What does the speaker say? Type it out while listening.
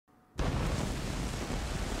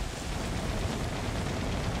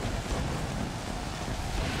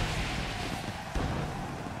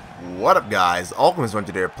What up, guys? Alchemist One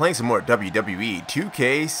today, playing some more WWE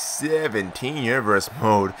 2K17 Universe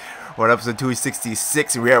Mode. We're on episode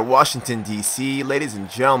 266 and we're at Washington, D.C. Ladies and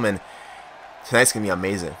gentlemen, tonight's gonna be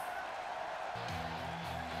amazing.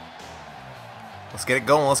 Let's get it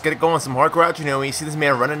going, Some hardcore action. You know, when you see this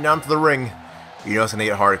man running down to the ring, you know it's gonna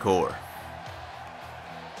get hardcore.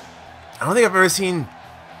 I don't think I've ever seen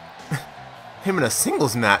him in a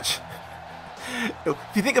singles match. If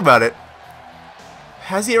you think about it,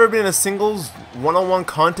 has he ever been in a singles one-on-one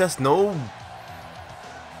contest? No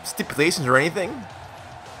stipulations or anything?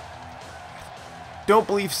 Don't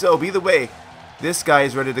believe so. But either way, this guy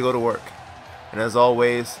is ready to go to work. And as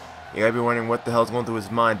always, you gotta be wondering what the hell's going through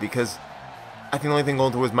his mind, because I think the only thing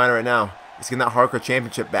going through his mind right now is getting that hardcore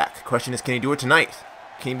championship back. The question is, can he do it tonight?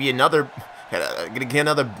 Can he be get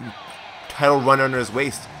another title run under his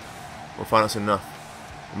waist? We'll find out soon enough.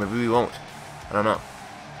 Or maybe we won't. I don't know.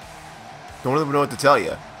 Don't really know what to tell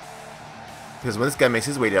you, because when this guy makes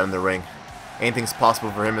his way down the ring, anything's possible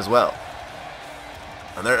for him as well.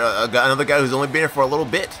 Another guy who's only been here for a little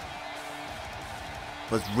bit,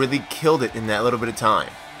 but really killed it in that little bit of time.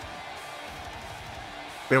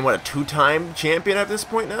 Been what, a two-time champion at this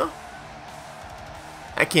point now?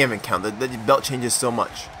 I can't even count. The belt changes so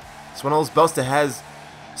much. It's one of those belts that has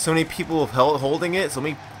so many people holding it, so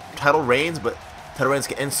many title reigns, but title reigns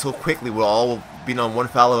can end so quickly. We'll all be on one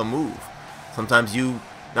foul of a move. Sometimes you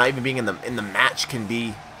not even being in the match can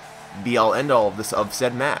be all end all of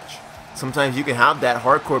said match. Sometimes you can have that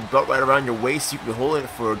hardcore belt right around your waist, you can be holding it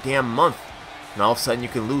for a damn month, and all of a sudden you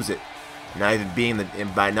can lose it. By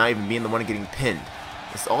not even being the one getting pinned.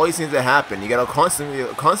 It's all these things that happen. You gotta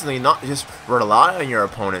constantly not just rely on your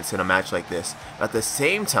opponents in a match like this. At the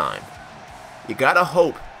same time, you gotta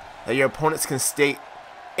hope that your opponents can stay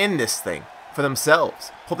in this thing for themselves.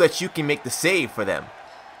 Hope that you can make the save for them.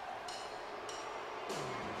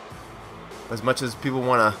 As much as people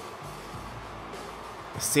want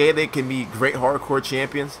to say they can be great hardcore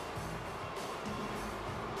champions,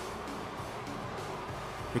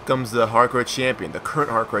 here comes the hardcore champion, the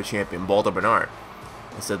current hardcore champion, Balder Bernard.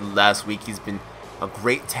 I said last week he's been a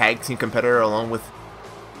great tag team competitor along with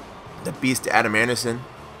the Beast Adam Anderson.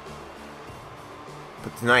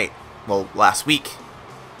 But tonight, well, last week,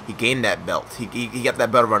 he gained that belt. He got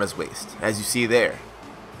that belt around his waist, as you see there.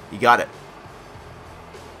 He got it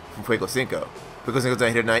from Fuego Cinco. Fuego Cinco's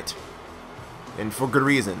not here tonight, and for good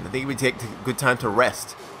reason. I think it would take a good time to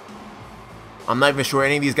rest. I'm not even sure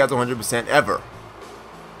any of these guys are 100% ever.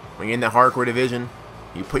 When you're in that hardcore division,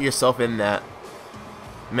 you put yourself in that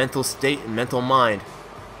mental state and mental mind.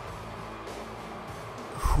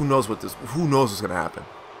 Who knows what's gonna happen?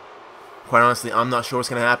 Quite honestly, I'm not sure what's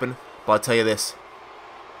gonna happen, but I'll tell you this: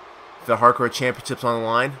 if the hardcore championship's on the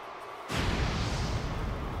line,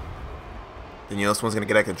 then you know this one's gonna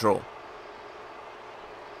get out of control.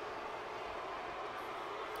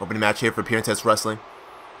 Opening match here for Appearance Test Wrestling.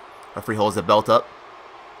 Referee holds the belt up.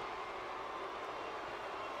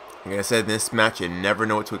 Like I said, in this match, you never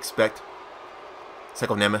know what to expect.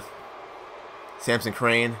 Psycho Nemeth, Samson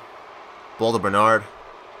Crane, Balder Bernard.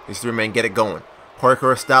 These three men get it going.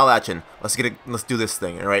 Hardcore style action. Let's do this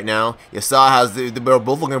thing. And right now, you saw how they're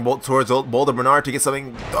both looking towards Balder Bernard to get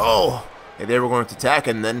something. Oh! And they were going to attack,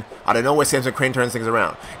 and then out of nowhere, Samson Crane turns things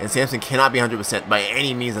around. And Samson cannot be 100% by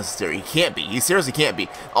any means necessary. He can't be. He seriously can't be.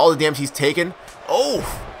 All the damage he's taken. Oh!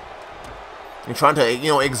 And trying to, you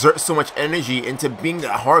know, exert so much energy into being the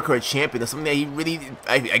hardcore champion. That's something that he really,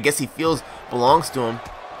 I guess he feels belongs to him.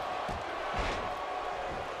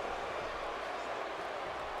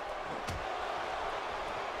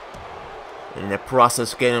 And in the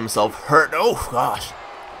process of getting himself hurt. Oh, gosh.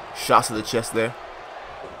 Shots to the chest there.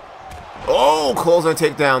 Oh, clothesline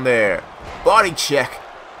takedown there. Body check.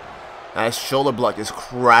 Nice shoulder block is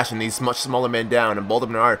crashing these much smaller men down. And Balder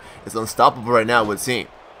Bernard is unstoppable right now, it would seem.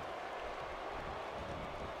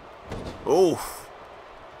 Oof.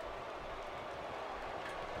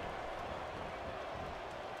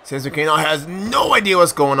 Samson Crane has no idea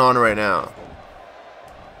what's going on right now.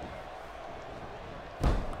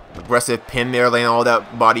 Aggressive pin there, laying all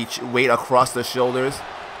that body weight across the shoulders.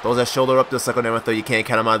 Those that shoulder up to Psycho Nemeth, though you can't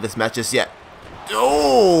count him out of this match just yet.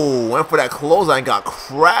 Oh, went for that clothesline, got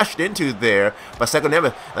crashed into there by Psycho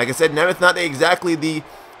Nemeth. Like I said, Nemeth not exactly the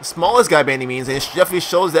smallest guy by any means, and it definitely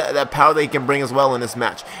shows that power that he can bring as well in this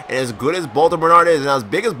match. And as good as Balder Bernard is, and as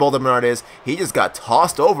big as Balder Bernard is, he just got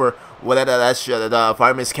tossed over with that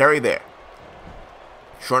fireman's carry there.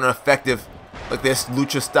 Short and effective. Like this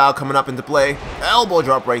lucha style coming up into play. Elbow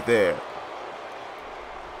drop right there.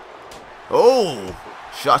 Oh,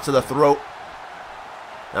 shot to the throat.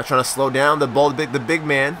 Now trying to slow down the ball, the big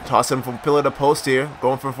man. Toss him from pillar to post here.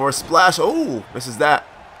 Going for a splash. Oh, misses that.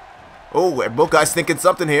 Oh, both guys thinking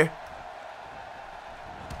something here.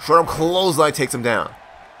 Short arm clothesline takes him down.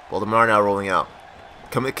 Baltimore now rolling out.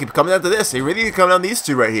 Keep coming down to this. They really come down these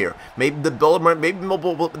two right here. Maybe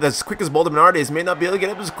as quick as Baltimore is, may not be able to get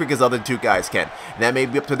up as quick as the other two guys can. And that may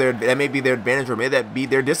be up to their advantage, or may that be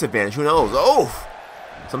their disadvantage. Who knows? Oh!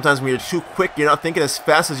 Sometimes when you're too quick, you're not thinking as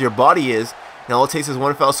fast as your body is. And all it takes is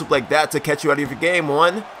one foul swoop like that to catch you out of your game.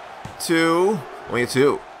 1, 2, only a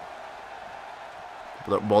 2.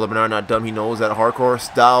 Baltimore not dumb. He knows that hardcore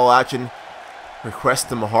style action requests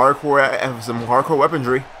some hardcore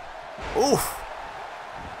weaponry. Oof!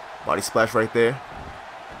 Body splash right there.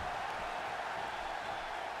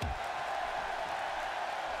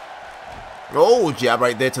 Oh, jab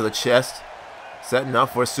right there to the chest. Setting up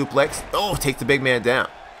for a suplex. Oh, takes the big man down.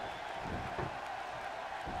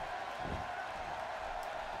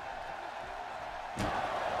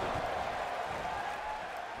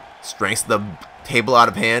 Strengths the table out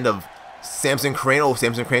of hand of Samson Crane. Oh,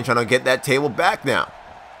 Samson Crane trying to get that table back now.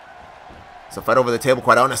 It's a fight over the table,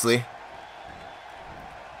 quite honestly.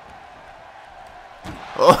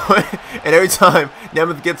 Oh, and every time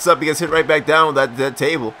Nemeth gets up, he gets hit right back down with that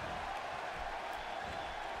table.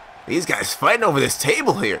 These guys fighting over this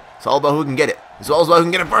table here. It's all about who can get it. It's all about who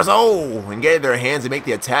can get it first. Oh, and get it in their hands and make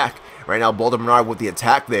the attack. Right now, Baltimore with the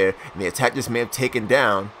attack there, and the attack just may have taken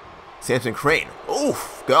down Samson Crane.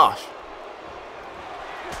 Oof, gosh.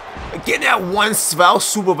 Getting that one foul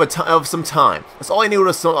swoop of some time. That's all I needed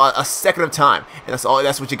was a second of time, and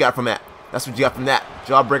that's what you got from that. That's what you got from that.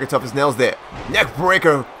 Jawbreaker, tough as nails there. Neck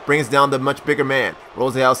breaker brings down the much bigger man.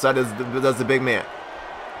 Rolls the outside, does the big man.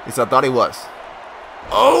 At least I thought he was.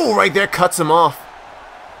 Oh, right there, cuts him off.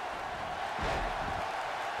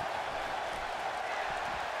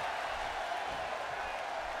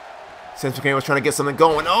 Samson Crane was trying to get something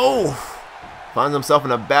going. Oh! Finds himself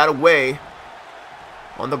in a bad way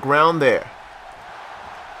on the ground there.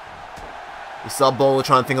 We saw Bolo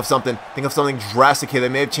trying to think of something drastic here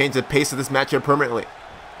that may have changed the pace of this match here permanently.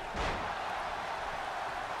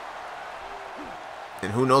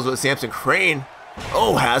 And who knows what Samson Crane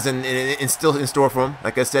has still in store for him.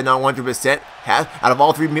 Like I said, not 100%. Out of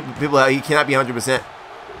all three people, he cannot be 100%.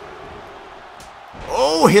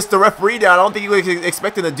 Oh, hits the referee down. I don't think he was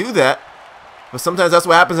expecting to do that. But sometimes that's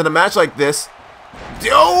what happens in a match like this.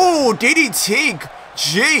 Oh, DDT.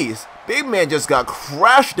 Jeez. Big man just got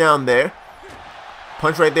crashed down there.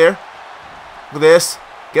 Punch right there. Look at this.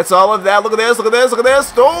 Gets all of that. Look at this. Look at this. Look at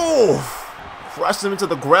this. Oh! Crushed him into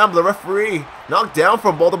the ground. The referee knocked down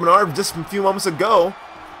from Baltimore just a few moments ago.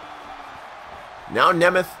 Now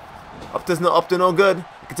Nemeth up to no good.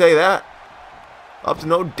 I can tell you that. Up to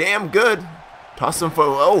no damn good. Toss him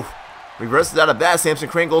for reverses out of that. Samson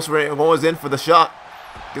Crane goes in for the shot.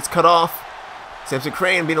 Gets cut off. Samson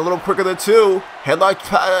Crane being a little quicker than two. Headlock.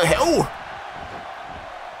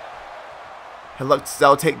 Headlock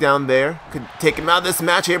style takedown there. Could take him out of this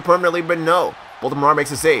match here permanently, but no. Baltimore makes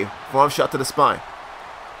a save. Forearm shot to the spine.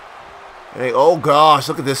 And oh gosh,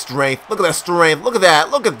 look at this strength. Look at that strength. Look at that.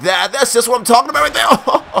 Look at that. That's just what I'm talking about right there.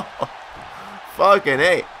 Fucking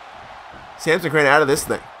A. Samson Crane out of this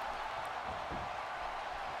thing.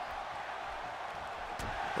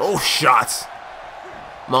 Oh, shots.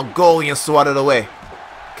 Mongolian swatted away.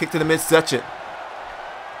 Kick to the midsection.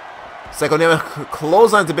 Psycho Nemeth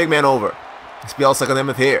clotheslines the big man over. It's be all Psycho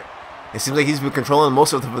Nemeth here. It seems like he's been controlling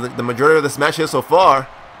most of the majority of this match here so far.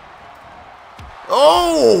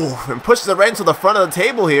 Oh! And pushes it right into the front of the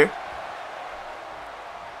table here.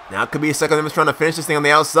 Now it could be Psycho Nemeth trying to finish this thing on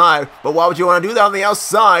the outside. But why would you want to do that on the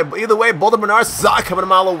outside? But either way, Boulder Bernard saw it coming a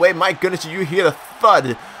mile away. My goodness, you hear the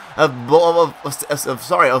thud of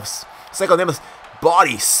Psycho Nemeth's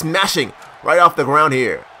body smashing right off the ground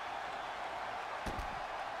here.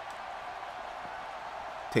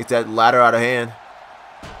 Takes that ladder out of hand.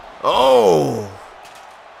 Oh!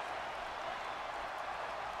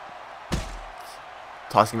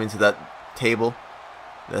 Tossing him into that table.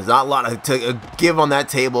 There's not a lot to give on that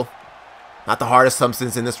table. Not the hardest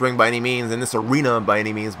substance in this ring by any means, in this arena by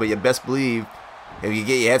any means, but you best believe if you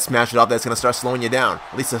get your head smashed off, that's going to start slowing you down.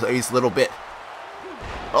 At least a little bit.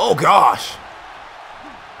 Oh, gosh.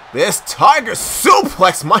 This Tiger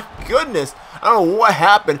suplex, my goodness. I don't know what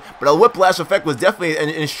happened, but a whiplash effect was definitely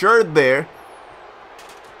ensured there.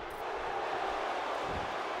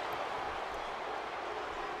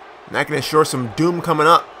 And that can ensure some doom coming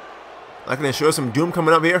up. I can ensure some doom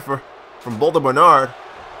coming up here from Boulder Bernard.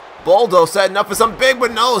 Baldo setting up for something big,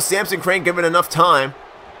 but no, Samson Crane giving enough time.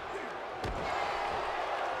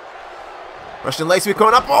 Russian leg sweep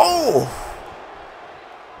coming up. Oh!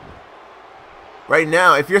 right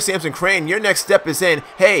now, if you're Samson Crane, your next step is saying,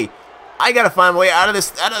 hey, I gotta find a way out of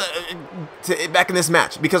this, back in this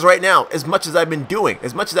match. Because right now, as much as I've been doing,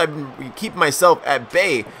 as much as I've been keeping myself at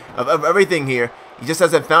bay of everything here, he just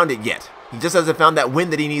hasn't found it yet. He just hasn't found that win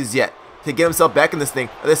that he needs yet to get himself back in this thing.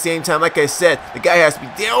 At the same time, like I said, the guy has to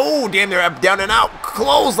be, oh, damn, they're down and out.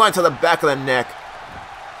 Clothesline to the back of the neck.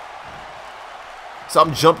 So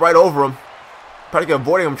I'm jump right over him. Practically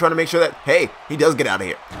avoiding him, trying to make sure that, hey, he does get out of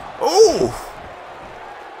here. Oh!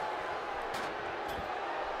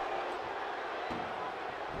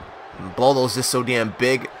 Baldo's just so damn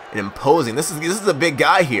big and imposing. This is a big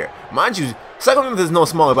guy here. Mind you, Psycho Mammoth is no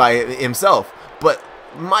smaller by himself, but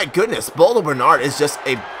my goodness, Baldo Bernard is just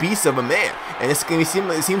a beast of a man, and it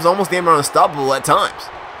seems almost damn near unstoppable at times.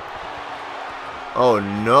 Oh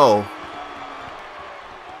no.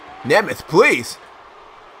 Nemeth, please.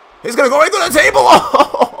 He's gonna go right through the table.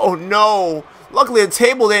 Oh no. Luckily the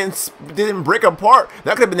table didn't break apart.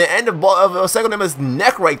 That could have been the end of Psycho Nemeth's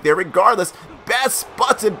neck right there. Regardless, bad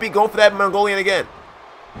spot to be going for that Mongolian again.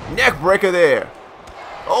 Neck breaker there.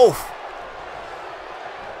 Oh.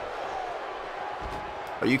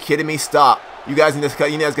 Are you kidding me? Stop. You guys need to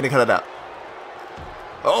cut. You guys gonna cut it out.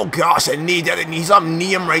 Oh gosh, a knee. He saw him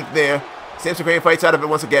knee him right there. Samson Crane fights out of it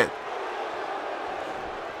once again.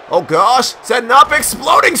 Oh gosh, setting up,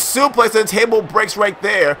 exploding suplex, and the table breaks right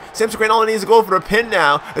there. Samson Crane only needs to go for the pin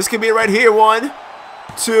now. This could be it right here. 1,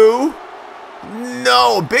 2.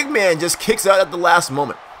 No, big man just kicks out at the last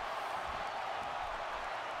moment.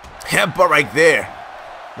 Headbutt right there.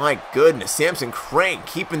 My goodness, Samson Crane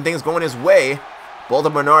keeping things going his way. Baldo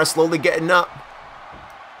Bernard slowly getting up.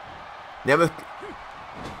 Nemeth.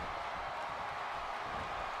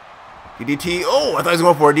 DDT. Oh, I thought he was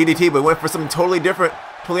going for a DDT, but went for something totally different.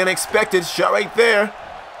 Totally unexpected. Shot right there.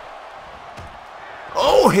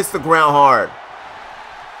 Oh, hits the ground hard.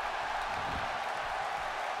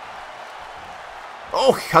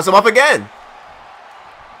 Oh, cuts him up again.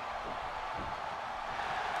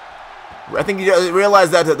 I think you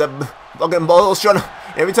realize that Baldo's trying to,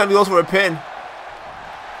 every time he goes for a pin.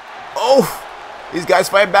 Oh, these guys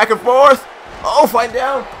fight back and forth. Oh, fight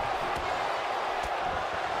down.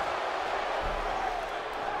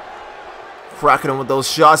 Cracking him with those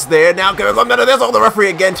shots there. Now there's oh, the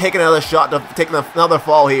referee again taking another shot, taking another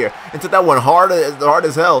fall here. And took that one hard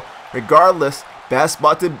as hell. Regardless, bad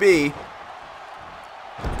spot to be.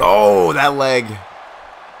 Oh, that leg.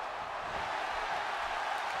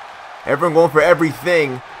 Everyone going for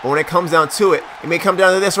everything, but when it comes down to it, it may come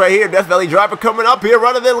down to this right here. Death Valley Driver coming up here,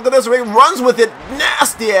 running there. Look at this, he runs with it.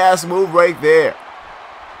 Nasty ass move right there.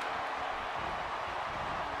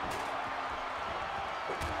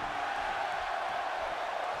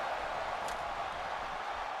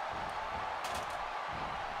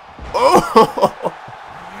 Oh,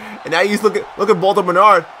 and now you look at Baldo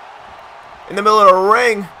Bernard in the middle of the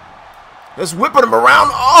ring. Just whipping him around.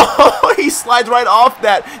 Oh, he slides right off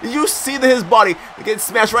that. Did you see his body get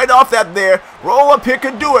smashed right off that there? Roll up here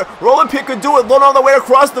could do it. Roll up here could do it. Load all the way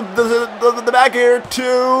across the back here. 2.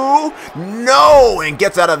 No. And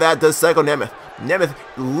gets out of that. Does Psycho Nemeth. Nemeth,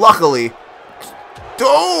 luckily.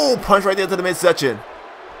 Oh, punch right there to the midsection.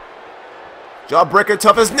 Jawbreaker,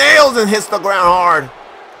 tough as nails, and hits the ground hard.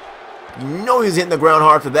 You know he's hitting the ground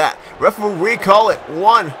hard for that. Referee call it.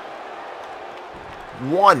 1.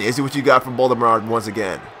 Is what you got from Baldo Bernard once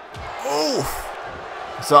again. Oof.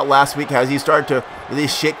 I saw it last week as he started to really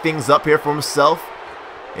shake things up here for himself,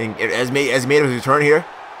 and as made his return here.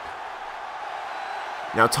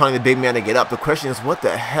 Now telling the big man to get up. The question is, what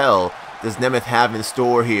the hell does Nemeth have in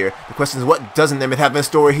store here? The question is, what doesn't Nemeth have in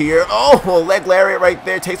store here? Oh, leg lariat right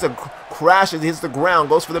there. Takes a crash as he hits the ground.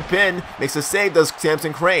 Goes for the pin. Makes a save. Does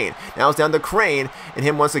Samson Crane. Now it's down to Crane and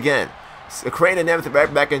him once again. Crane and Nemeth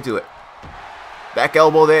right back into it. Back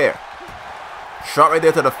elbow there. Shot right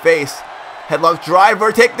there to the face. Headlock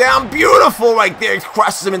driver. Takedown. Beautiful right there. He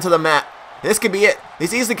crashes him into the mat. This could be it.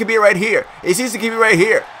 This easily could be it right here. This easily could be right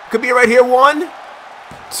here. Could be it right here. 1,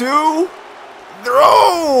 2.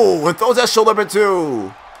 Throw. And throws that shoulder up in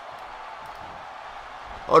 2.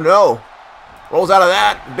 Oh no. Rolls out of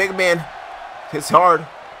that. Big man hits hard.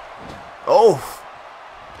 Oh.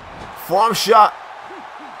 Forearm shot.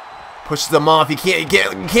 Pushes him off. You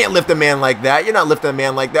can't lift a man like that. You're not lifting a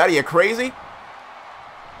man like that. Are you crazy?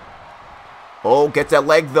 Oh, gets that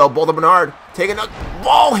leg though. Baldo Bernard taking a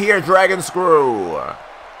ball here. Dragon screw.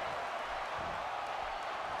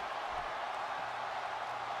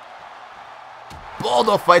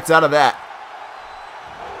 Baldo fights out of that.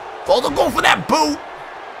 Baldo going for that boot.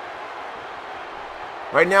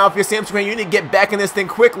 Right now, if you're Samson Crane, you need to get back in this thing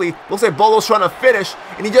quickly. Looks like Baldo's trying to finish,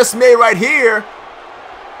 and he just made right here.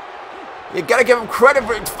 You gotta give him credit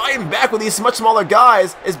for fighting back with these much smaller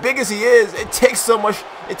guys. As big as he is, it takes so much.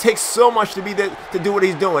 It takes so much to do what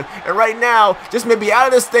he's doing. And right now, just maybe out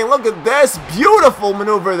of this thing. Look at this beautiful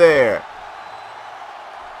maneuver there.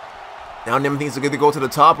 Now Nim thinks he's going to go to the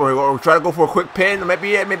top or try to go for a quick pin.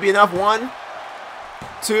 Maybe it. Maybe enough. 1,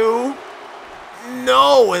 2.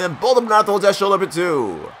 No, and then both of them not hold that shoulder for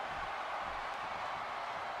 2.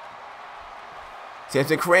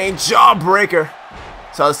 Samson Crane, jawbreaker.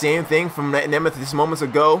 Saw the same thing from Nemeth just moments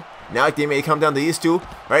ago. Now they may come down to these two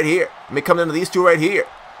right here. May come down to these two right here.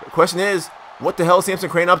 The question is, what the hell is Samson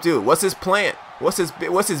Crane up to? What's his plan? What's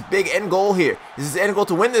his big end goal here? Is his end goal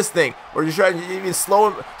to win this thing, or just try to even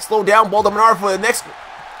slow down Baldo Menard for the next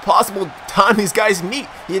possible time these guys meet?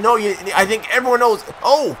 You know, I think everyone knows.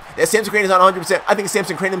 Oh, that Samson Crane is not 100%. I think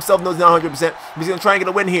Samson Crane himself knows he's not 100%. He's gonna try and get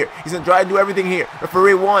a win here. He's gonna try and do everything here.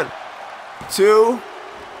 Referee 1, 2.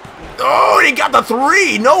 Oh, he got the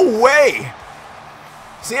 3! No way!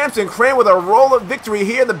 Samson Crane with a roll of victory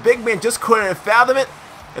here. The big man just couldn't fathom it.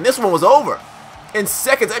 And this one was over. In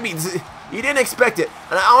seconds, I mean, you didn't expect it.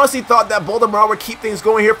 And I honestly thought that Baldo Menard would keep things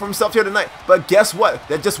going here for himself here tonight. But guess what?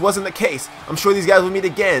 That just wasn't the case. I'm sure these guys will meet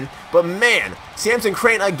again. But man, Samson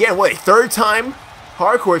Crane again, what, a 3rd time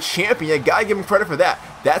hardcore champion? You gotta give him credit for that.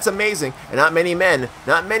 That's amazing. And not many men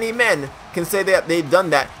can say that they've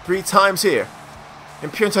done that 3 times here in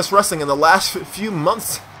Pure Intense Wrestling in the last few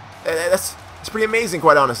months. That's pretty amazing,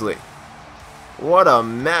 quite honestly. What a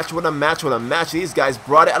match, what a match, what a match. These guys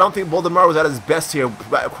brought it. I don't think Baldo Menard was at his best here,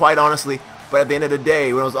 quite honestly. But at the end of the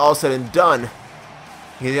day, when it was all said and done,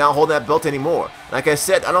 he's not holding that belt anymore. Like I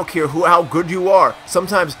said, I don't care how good you are.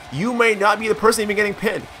 Sometimes you may not be the person even getting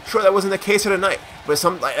pinned. Sure, that wasn't the case here tonight. But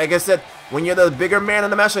like I said, when you're the bigger man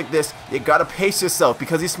in a match like this, you gotta pace yourself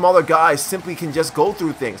because these smaller guys simply can just go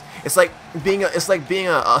through things. It's like being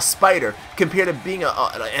a spider compared to being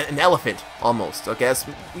an elephant almost. Okay,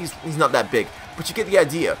 he's not that big, but you get the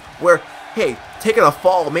idea. Where hey, taking a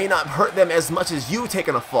fall may not hurt them as much as you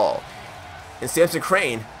taking a fall. And Samson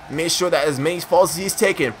Crane made sure that as many falls as he's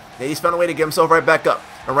taken, that he's found a way to get himself right back up.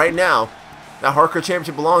 And right now, that hardcore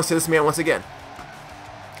championship belongs to this man once again.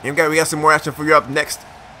 And we got some more action for you up next.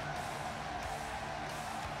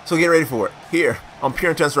 So get ready for it, here on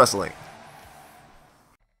Pure Intense Wrestling.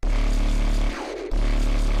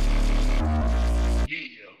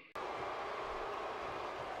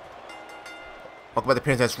 Welcome back to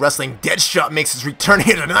Pure Intense Wrestling. Deadshot makes his return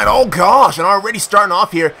here tonight. Oh gosh, and already starting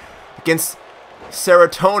off here against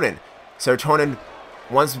Serotonin. Serotonin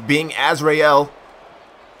once being Azrael.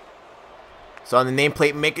 So on the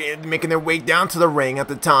nameplate making their way down to the ring at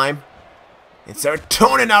the time. And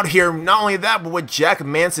Serotonin out here, not only that, but with Jack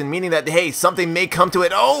Manson, meaning that, hey, something may come to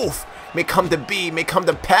it. Oh, may come to be, may come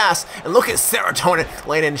to pass. And look at Serotonin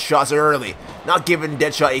laying in shots early, not giving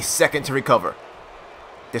Deadshot a second to recover.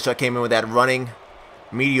 Deadshot came in with that running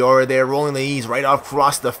meteor there, rolling the knees right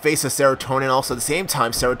across the face of Serotonin. Also at the same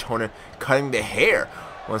time, Serotonin cutting the hair.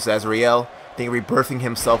 Once Azrael, I think rebirthing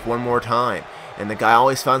himself one more time. And the guy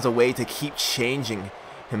always finds a way to keep changing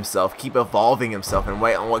himself, keep evolving himself, and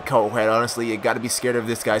quite honestly, you got to be scared of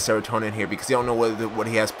this guy Serotonin here because you don't know what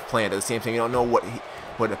he has planned. At the same time, you don't know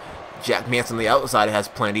what Jack Manson on the outside has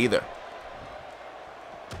planned either.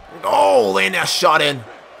 Oh, laying that shot in.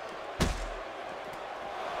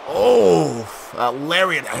 Oh,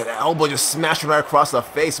 lariat, that elbow just smashed right across the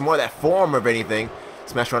face. More of that form of anything,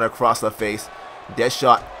 smashed right across the face.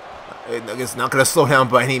 Deadshot, it's not going to slow down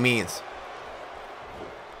by any means.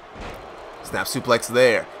 Snap suplex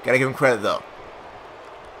there. Gotta give him credit though.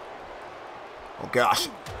 Oh gosh.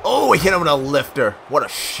 Oh, he hit him with a lifter. What a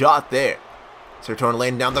shot there. Serotonin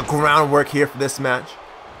laying down the groundwork here for this match.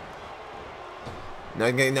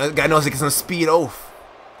 Now the guy knows he gets some speed. Oh,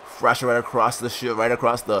 fresh right across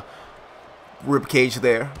the rib cage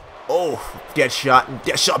there. Oh, Deadshot.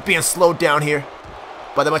 Deadshot being slowed down here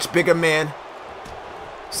by the much bigger man.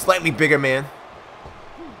 Slightly bigger man.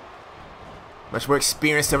 Much more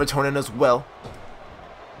experienced Serotonin as well.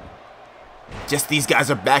 Just these guys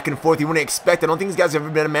are back and forth. You wouldn't expect. I don't think these guys have ever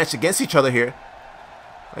been in a match against each other here.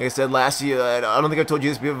 Like I said last year, I don't think I told you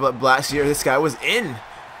this before, but last year this guy was in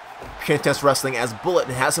Pure Intense Wrestling as Bullet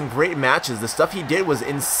and had some great matches. The stuff he did was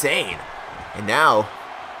insane. And now,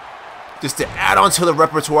 just to add on to the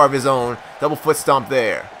repertoire of his own, double foot stomp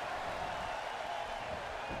there.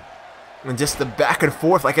 And just the back and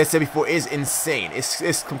forth, like I said before, is insane.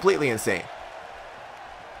 It's completely insane.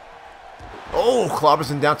 Oh,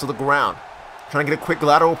 clobbers him down to the ground. Trying to get a quick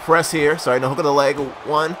lateral press here. Sorry, no hook of the leg.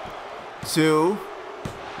 1, 2.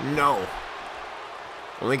 No.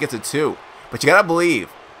 Only gets a 2. But you gotta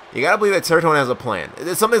believe, You gotta believe that Serotonin has a plan.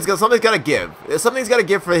 Something's gotta give. Something's gotta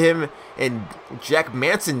give for him and Jack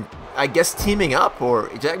Manson, I guess, teaming up, or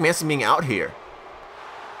Jack Manson being out here.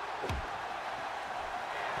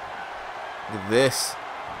 Look at this.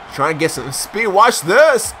 Trying to get some speed. Watch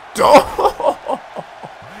this. Oh!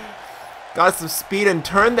 Got some speed and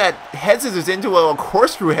turned that head scissors into a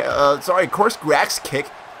corkscrew. Corkscrew axe kick,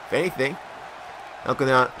 if anything. Looking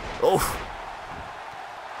out. Oh.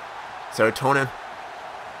 Serotonin.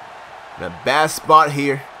 In a bad spot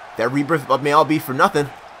here. That rebirth may all be for nothing.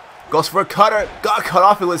 Goes for a cutter. Got cut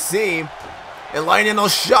off, it would seem. And lining in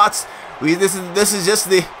those shots. This is just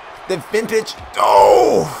the vintage.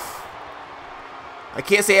 Oh! I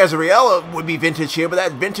can't say Azrael would be vintage here, but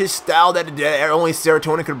that vintage style that only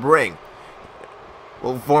Serotonin could bring.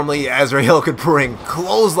 Well, formerly Azrael could bring.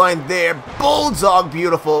 Clothesline there. Bulldog,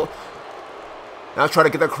 beautiful. Now try to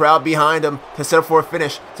get the crowd behind him to set up for a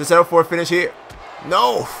finish. Here.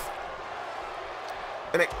 No.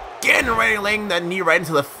 And again, laying that knee right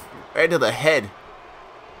into the head.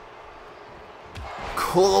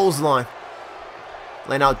 Clothesline.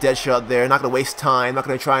 Laying out Deadshot there. Not gonna waste time. Not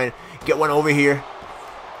gonna try and get one over here.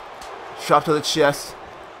 Chop to the chest.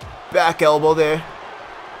 Back elbow there.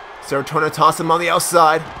 Serotonin toss him on the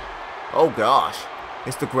outside. Oh gosh.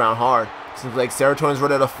 Hits the ground hard. Seems like Serotonin's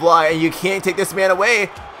ready to fly, and you can't take this man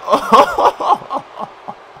away. Oh.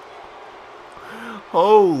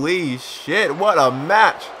 Holy shit, what a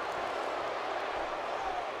match.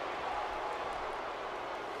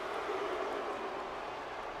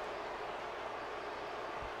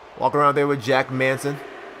 Walk around there with Jack Manson.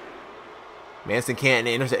 Manson can't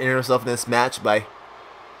enter himself in this match by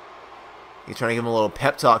he's trying to give him a little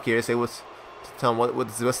pep talk here. Say tell him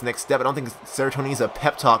what's the next step. I don't think Serotonin needs a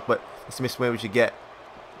pep talk, but let's see what you get.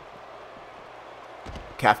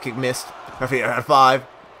 Calf kick missed. Referee out of 5.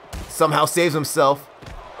 Somehow saves himself.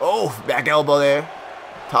 Oh, back elbow there.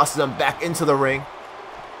 Tosses him back into the ring.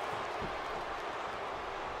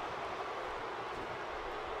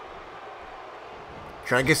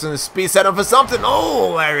 Trying to get some speed, set up for something.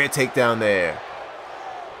 Oh, lariat takedown there.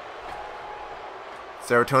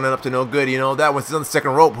 Serotonin up to no good. You know, that was on the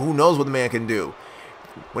second rope. Who knows what the man can do?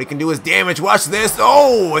 What he can do is damage. Watch this.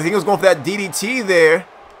 Oh, I think he was going for that DDT there.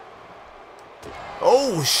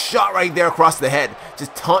 Oh, shot right there across the head.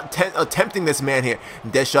 Just attempting this man here.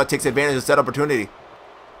 Deadshot takes advantage of that opportunity.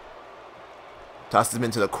 Tosses him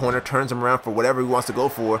into the corner. Turns him around for whatever he wants to go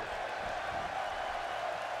for.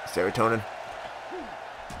 Serotonin.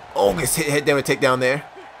 Oh, gets hit there with a takedown there.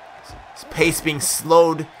 His pace being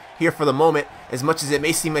slowed here for the moment, as much as it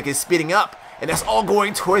may seem like it's speeding up. And that's all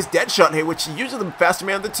going towards Deadshot here, which is usually the faster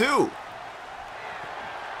man of the two.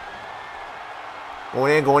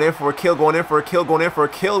 Going in for a kill, going in for a kill,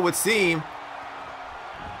 it would seem.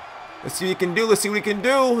 Let's see what he can do, let's see what he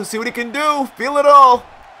can do. Feel it all.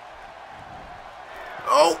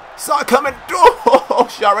 Oh, saw it coming. Oh,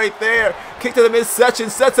 shot right there. Kick to the midsection,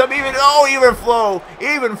 sets up even flow.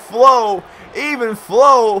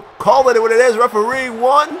 Call it what it is, referee.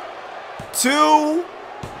 1, 2,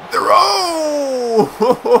 throw.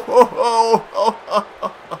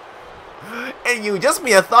 And you just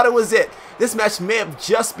may have thought it was it. This match may have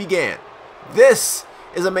just began. This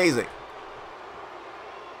is amazing.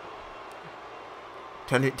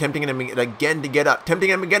 Tempting him again to get up.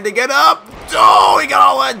 Oh, he got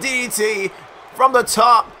all that DDT from the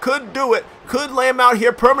top. Could do it. Could lay him out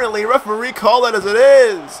here permanently. Referee call it as it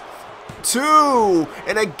is. 2.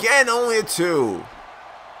 And again, only a 2.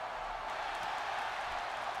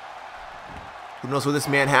 Who knows what this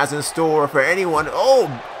man has in store for anyone. Oh,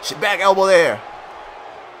 back elbow there.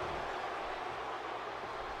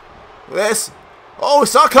 This. Oh,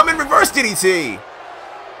 saw it coming. Reverse DDT.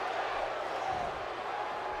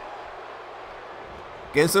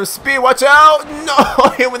 Getting some speed. Watch out. No,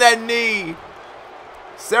 hit with that knee.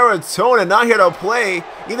 Serotonin not here to play.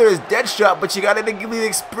 Either is Deadshot, but you got to give the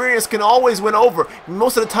experience. Can always win over.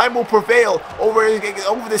 Most of the time will prevail over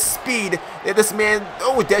the speed that this man,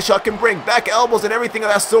 Deadshot can bring. Back elbows and everything of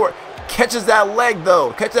that sort. Catches that leg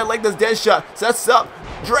though. Catch that leg. Does Deadshot. Sets up.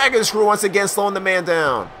 Dragon screw once again, slowing the man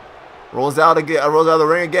down. Rolls out again. Rolls out of the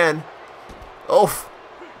ring again. Oh.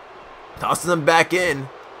 Tosses him back in.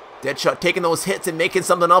 Deadshot taking those hits and making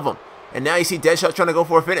something of them. And now you see Deadshot trying to go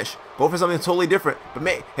for a finish. Go for something totally different. But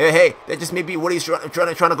hey, that just may be what he's trying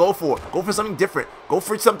to go for. Go for something different. Go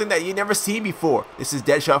for something that you never seen before. This is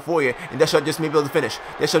Deadshot for you. And Deadshot just may be able to finish.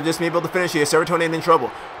 Deadshot just may be able to finish here. Serotonin in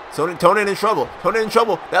trouble. Serotonin in trouble. Serotonin in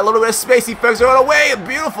trouble. That little bit of space he figures out away.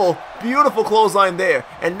 Beautiful, beautiful clothesline there.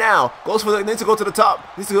 And now goes for needs to go to the top.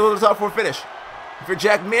 Needs to go to the top for a finish. If you're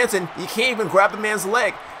Jack Manson, you can't even grab the man's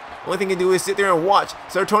leg. Only thing he can do is sit there and watch.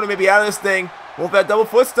 Serotonin may be out of this thing. Wolf that double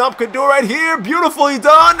foot stomp could do it right here. Beautifully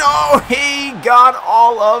done. Oh, he got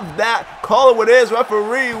all of that. Call it what it is.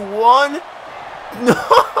 Referee 1. No.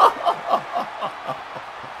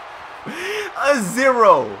 A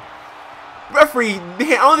 0. Referee, I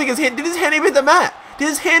don't think his hand, did his hand even hit the mat? Did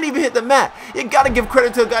his hand even hit the mat? You gotta give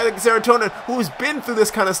credit to a guy like Serotonin who's been through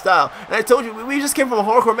this kind of style. And I told you, we just came from a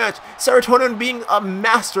hardcore match. Serotonin being a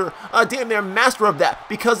master, a damn near master of that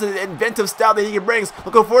because of the inventive style that he brings.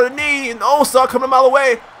 Looking for the knee, and oh, saw coming a mile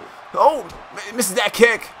away. Oh, misses that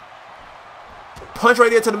kick. Punch right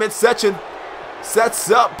there to the midsection. Sets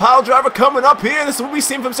up, pile driver coming up here. This is what we've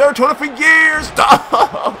seen from Serotonin for years.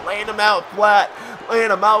 Laying him out flat. Laying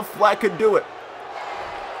him out flat could do it.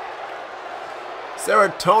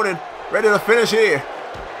 Serotonin ready to finish here.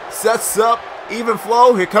 Sets up, even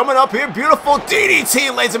flow. Here coming up here. Beautiful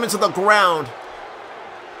DDT lays him into the ground.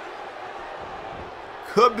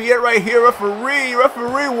 Could be it right here. Referee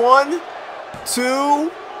 1,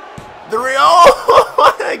 2, 3.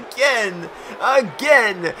 Oh, again.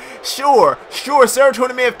 Sure.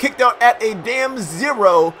 Serotonin may have kicked out at a damn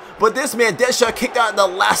 0, but this man Deadshot kicked out in the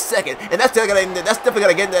last second, and that's definitely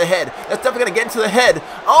gonna get into the head. That's definitely gonna get into the head.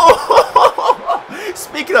 Oh,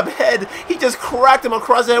 speaking of head, he just cracked him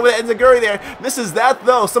across the head with that enziguri there. Misses that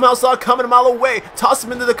though. Somehow saw it coming a mile away. Toss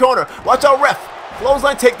him into the corner. Watch out, ref.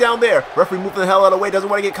 Clothesline takedown there. Referee moving the hell out of the way. Doesn't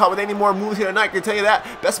want to get caught with any more moves here tonight. I can tell you that.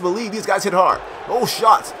 Best believe these guys hit hard. Oh,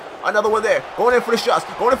 shots. Another one there. Going in for the shots.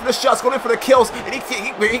 Going in for the kills. And he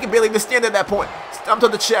can barely even stand at that point. Stomped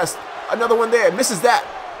on the chest. Another one there. Misses that.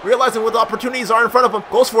 Realizing what the opportunities are in front of him.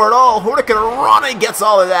 Goes for it all. Hurricane Rana gets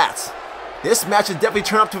all of that. This match is definitely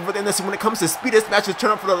turned up to, when it comes to speed, this match is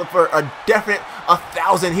turned up for a definite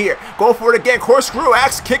 1,000 here. Go for it again. Corkscrew,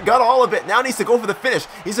 axe kick, got all of it. Now needs to go for the finish.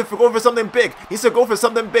 Needs to go for something big.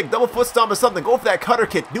 Double foot stomp or something. Go for that cutter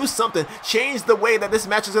kick. Do something. Change the way that this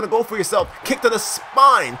match is going to go for yourself. Kick to the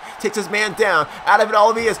spine. Takes this man down. Out of it all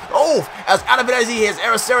of he is. Oh, as out of it as he is.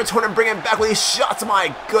 Serotonin bringing him back with these shots.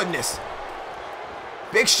 My goodness.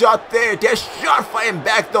 Big shot there. Deadshot fighting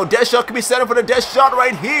back though. Deadshot can be set up for the Deadshot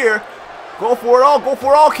right here. Go for it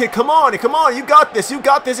all, kid. Come on, you got this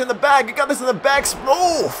in the bag,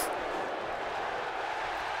 smooth.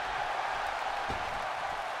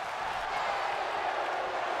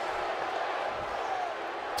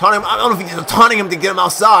 Taunting him, I don't know if he's taunting him to get him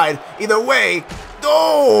outside. Either way,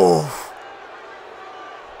 oh.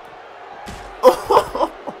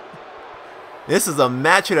 This is a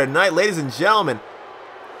match here tonight, ladies and gentlemen.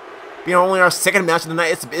 Being only our second match of the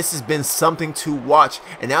night, this has been something to watch.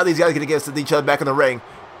 And now these guys are going to get each other back in the ring.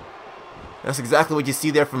 That's exactly what you see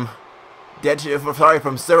there from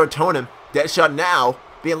Serotonin. Deadshot now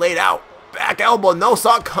being laid out. Back elbow, no,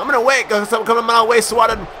 saw it coming away. Coming a mile away,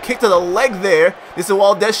 swatted, kick to the leg there. This is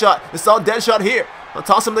all Deadshot. This is all Deadshot here. I'll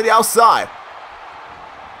toss him to the outside.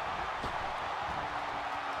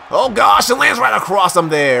 Oh gosh, it lands right across him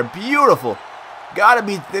there. Beautiful. Gotta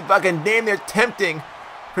be fucking damn near tempting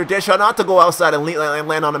for Deadshot not to go outside and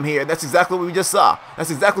land on him here. That's exactly what we just saw. But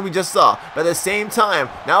at the same time,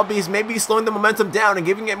 now he's maybe slowing the momentum down and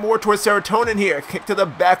giving it more towards Serotonin here. Kick to the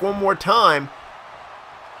back one more time.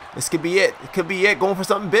 This could be it. It could be it. Going for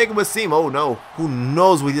something big, it would seem. Oh no. Who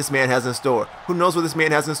knows what this man has in store?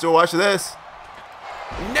 Watch this.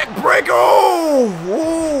 Neck breaker.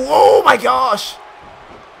 Oh my gosh.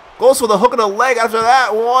 Goes for the hook of the leg after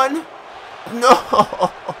that one.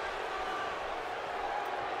 No.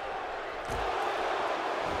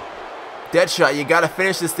 Deadshot, you gotta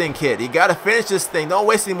finish this thing, kid. Don't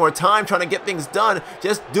waste any more time trying to get things done.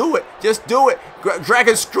 Just do it.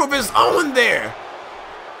 Dragon Scrooge his own there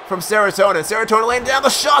from Serotonin. Serotonin laying down the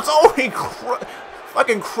shots. Oh, he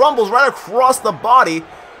fucking crumbles right across the body.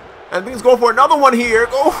 And things go for another one here.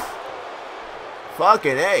 Oh,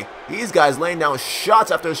 fucking hey. These guys laying down shots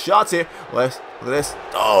after shots here. Look at this.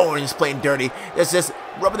 Oh, and he's playing dirty. That's just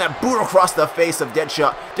rubbing that boot across the face of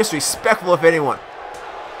Deadshot. Disrespectful, if anyone.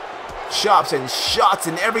 Chops and shots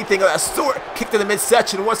and everything of that sort. Kick to the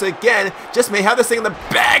midsection once again. Just may have this thing in the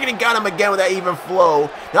bag, and he got him again with that even flow.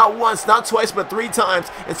 Not once, not twice, but 3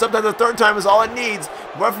 times. And sometimes the 3rd time is all it needs.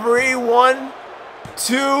 Referee 1,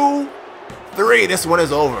 2, 3. This one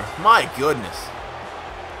is over. My goodness.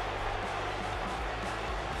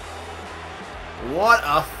 What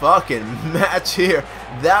a fucking match here.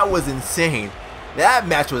 That was insane. That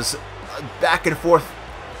match was back and forth.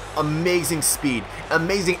 Amazing speed,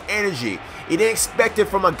 amazing energy. You didn't expect it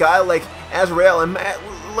from a guy like Azrael, and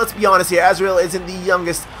let's be honest here, Azrael isn't the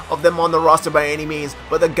youngest of them on the roster by any means,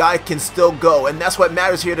 but the guy can still go, and that's what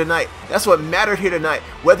matters here tonight.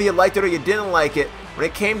 Whether you liked it or you didn't like it, when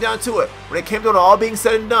it came down to it, when it came down to all being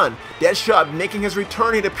said and done, Deadshot making his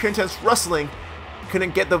return here to Pure Intense Wrestling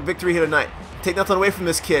couldn't get the victory here tonight. Take nothing away from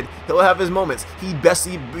this kid. He'll have his moments. You best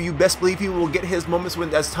believe he will get his moments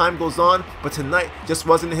as time goes on. But tonight just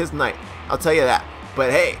wasn't his night. I'll tell you that.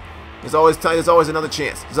 But hey, there's always another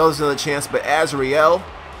chance. There's always another chance. But Azrael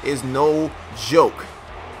is no joke.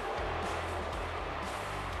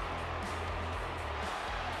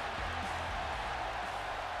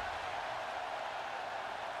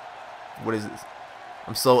 What is this?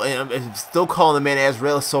 I'm still calling the man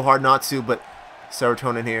Azrael. It's so hard not to, but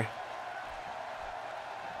Serotonin here.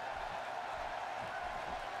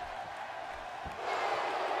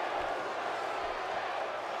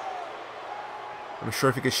 I'm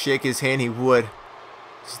sure if he could shake his hand, he would.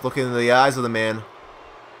 Just looking into the eyes of the man.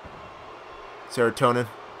 Serotonin.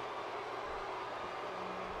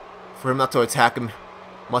 For him not to attack him,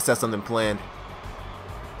 must have something planned.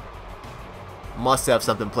 Must have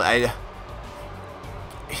something planned.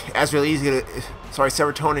 Serotonin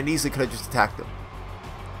easily could have just attacked him.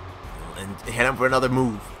 And hit him for another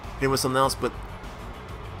move. Hit him with something else, but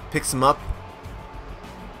picks him up.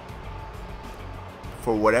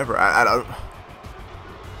 For whatever. I don't...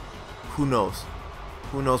 Who knows?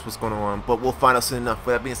 Who knows what's going on? But we'll find out soon enough.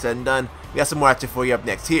 With that being said and done, we got some more action for you up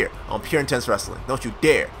next here on Pure Intense Wrestling. Don't you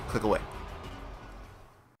dare click away.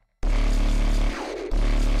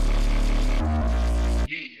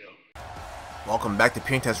 Welcome back to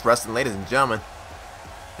Pure Intense Wrestling, ladies and gentlemen.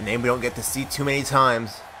 A name we don't get to see too many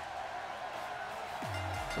times.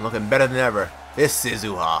 And looking better than ever. This is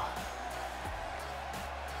Uha.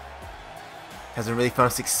 Hasn't really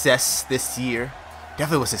found success this year.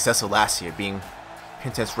 Definitely was successful last year, being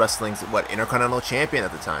Pure Intense Wrestling's Intercontinental Champion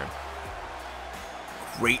at the time.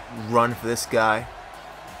 Great run for this guy.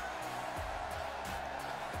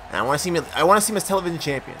 And I want to see him as television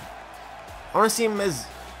champion. I want to see him as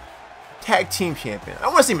tag team champion. I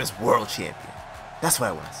want to see him as world champion. That's what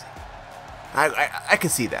I want to see. I can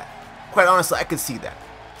see that. Quite honestly, I can see that.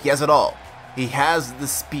 He has it all. He has the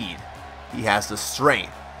speed. He has the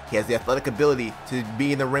strength. He has the athletic ability to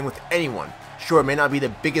be in the ring with anyone. Sure, it may not be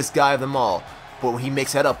the biggest guy of them all, but he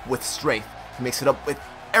makes that up with strength. He makes it up with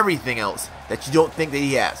everything else that you don't think that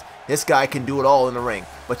he has. This guy can do it all in the ring,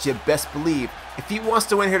 but you best believe if he wants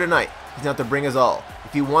to win here tonight, he's going to have to bring his all.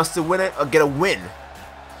 If he wants to win it or get a win,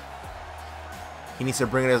 he needs to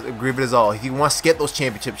give it his all. If he wants to get those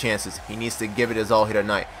championship chances, he needs to give it his all here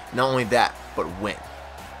tonight. Not only that, but win.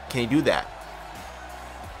 Can he do that?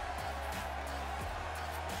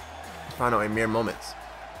 Find out in mere moments.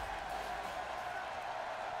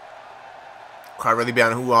 Crowd really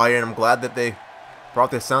behind Uha here, and I'm glad that they brought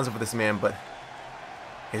their sons up for this man, but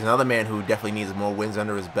here's another man who definitely needs more wins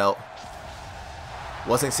under his belt.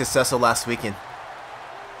 Wasn't successful last weekend.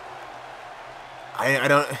 I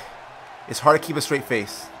don't... It's hard to keep a straight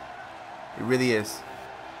face. It really is.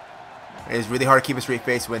 It is really hard to keep a straight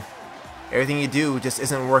face when everything you do just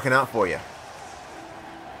isn't working out for you.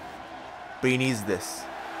 But he needs this.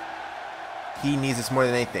 He needs this more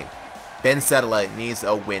than anything. Ben Satellite needs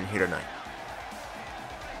a win here tonight.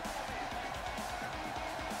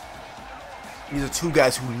 These are two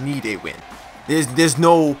guys who need a win. There's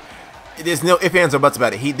no ifs, ands, or buts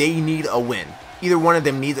about it. They need a win. Either one of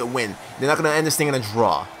them needs a win. They're not going to end this thing in a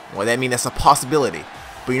draw. Well, that means that's a possibility.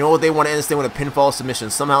 But you know what? They want to end this thing with a pinfall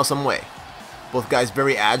submission somehow, some way. Both guys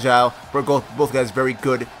very agile. Both guys very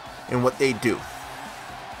good in what they do.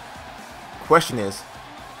 Question is,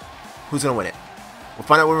 who's going to win it? We'll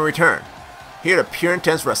find out when we return. Here to Pure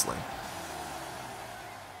Intense Wrestling.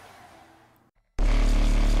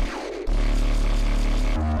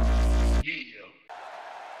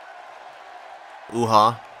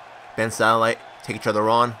 Uha, Ben Satellite, take each other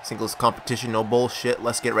on. Singles competition, no bullshit.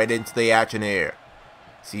 Let's get right into the action here.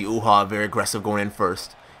 See Uha very aggressive going in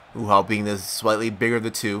first. Uha being the slightly bigger of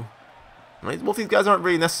the two. Both these guys aren't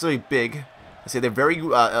really necessarily big. I say they're very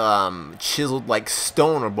chiseled like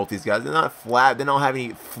stone. Or both these guys. They're not flab. They don't have any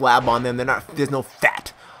flab on them. There's no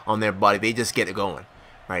fat on their body. They just get it going.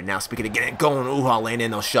 Right now, speaking of getting it going, Uha laying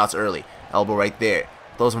in those shots early. Elbow right there.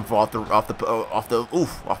 Throws him off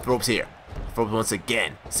the ropes here. Once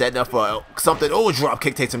again, setting up for something. Oh, drop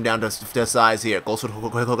kick takes him down to the size here. Goes for the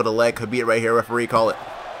quick hook of the leg. Could be it right here. Referee call it.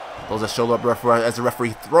 Throws a shoulder up as the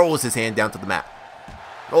referee throws his hand down to the mat.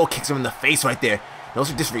 Oh, kicks him in the face right there. No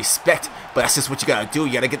disrespect, but that's just what you gotta do.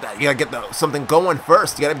 You gotta get that. You gotta get something going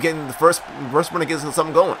first. You gotta get in the first one to get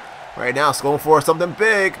something going. Right now, it's going for something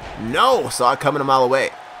big. No, saw it coming a mile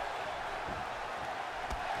away.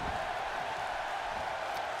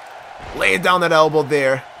 Laying down that elbow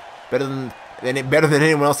there. Better than And it better than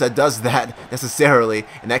anyone else that does that necessarily.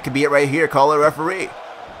 And that could be it right here. Call it referee.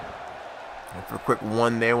 And for a quick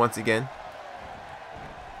one there once again.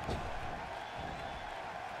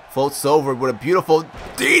 Floats over with a beautiful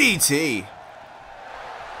DDT.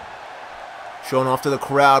 Showing off to the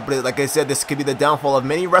crowd. But like I said, this could be the downfall of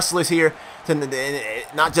many wrestlers here.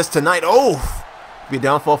 Not just tonight. Oh! Be a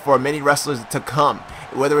downfall for many wrestlers to come.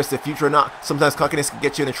 Whether it's the future or not. Sometimes cockiness can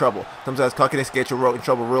get you into trouble. Sometimes cockiness can get you in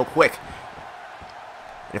trouble real quick.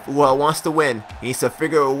 And if Uha wants to win, he needs to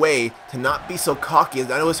figure a way to not be so cocky. I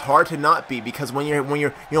know it's hard to not be, because when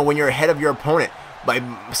you're ahead of your opponent by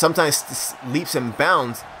sometimes leaps and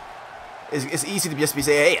bounds, it's easy to just be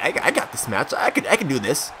saying, hey, I got this match. I can do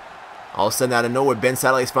this. All of a sudden, out of nowhere, Ben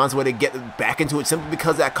Satellite finds a way to get back into it simply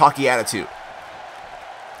because of that cocky attitude,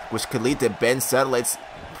 which could lead to Ben Satellite's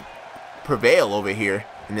prevail over here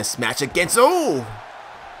in this match against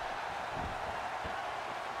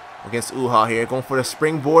against Uha here, going for the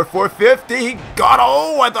springboard 450. He got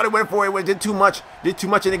I thought he went for it. Did too much,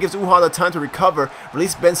 and it gives Uha the time to recover. But at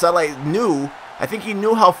least Ben Satellite knew. I think he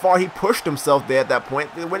knew how far he pushed himself there at that point.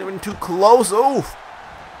 It went too close. Oof.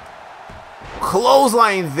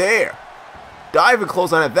 Clothesline there. Diving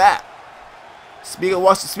clothesline at that. Speaking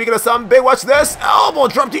of something big, watch this. Elbow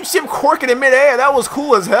drop. Did you see him corking in midair? That was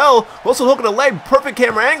cool as hell. Also hooking the leg. Perfect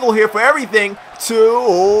camera angle here for everything.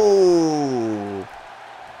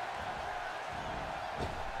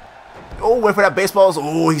 Went for that baseball.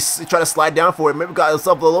 He tried to slide down for it. Maybe got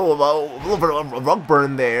himself a little bit of a rug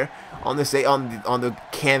burn there on this on the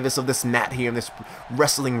canvas of this mat here in this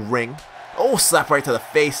wrestling ring. Slap right to the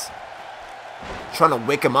face. Trying to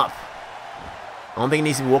wake him up. I don't think he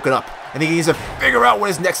needs to be woken up. I think he needs to figure out what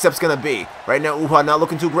his next step's gonna be. Right now, Uha not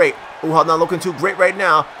looking too great. Uha not looking too great right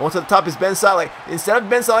now. Going to the top is Ben Satellite. Instead of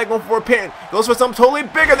Ben Satellite going for a pin, goes for something totally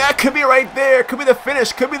bigger. That could be right there. Could be the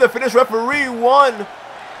finish. Could be the finish. Referee won.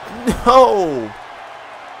 No.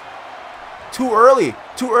 Too early.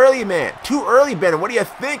 Too early, man. Too early, Ben. What are you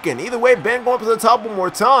thinking? Either way, Ben going up to the top one more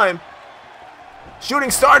time.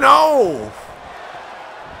 Shooting star. No.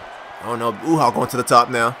 Oh no, Uha going to the top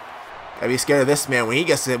now. Gotta be scared of this man when he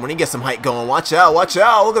gets some height going. Watch out, watch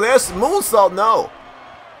out. Look at this. Moonsault, no.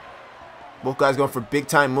 Both guys going for big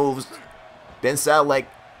time moves. Ben Satellite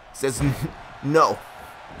says no.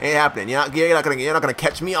 Ain't happening. You're not gonna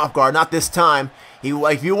catch me off guard. Not this time.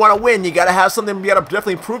 If you want to win, you gotta have something. You gotta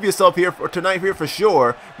definitely prove yourself here for tonight here for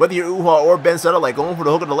sure. Whether you're Uha or Ben Satellite, going for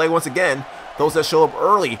the hook of the leg once again. Those that show up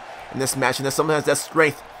early in this match, and then sometimes that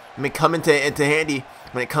strength may come into handy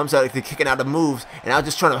when it comes out to kicking out the moves. And I'm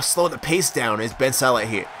just trying to slow the pace down as Ben Satellite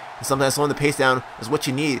here. And sometimes slowing the pace down is what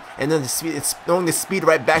you need. And then it's throwing the speed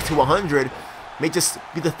right back to 100 may just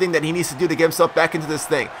be the thing that he needs to do to get himself back into this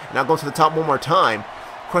thing. And I'll go to the top one more time.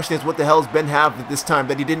 Question is, what the hell does Ben have this time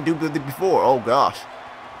that he didn't do before? Oh gosh,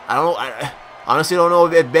 I don't know. I honestly don't know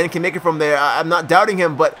if Ben can make it from there. I'm not doubting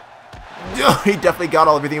him, but he definitely got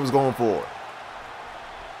everything he was going for.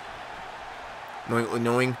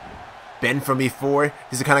 Knowing Ben from before,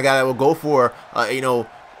 he's the kind of guy that will go for,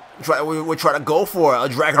 would try to go for a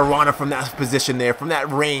Dragarana from that position there, from that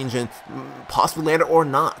range, and possibly land it or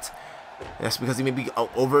not. And that's because he may be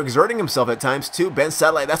overexerting himself at times too. Ben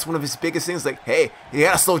Satellite, that's one of his biggest things. Like, hey, you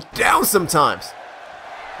gotta slow down sometimes.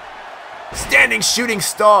 Standing shooting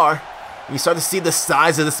star. And you start to see the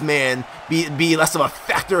size of this man be less of a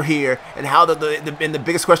factor here, and how the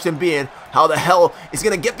biggest question being how the hell is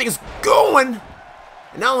gonna get things going.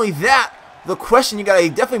 And not only that, the question you gotta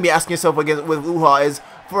definitely be asking yourself with Uha is,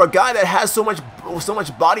 for a guy that has so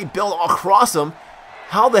much body build across him,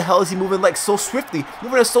 how the hell is he moving like so swiftly?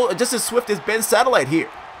 Moving just as swift as Ben Satellite here.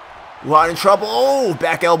 Uha in trouble.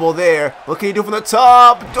 Back elbow there. What can he do from the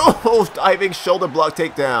top? Diving shoulder block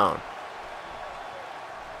takedown.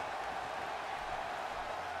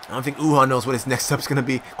 I don't think Uha knows what his next step's gonna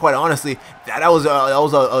be. Quite honestly, that was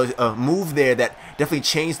a move there that definitely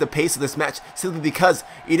changed the pace of this match. Simply because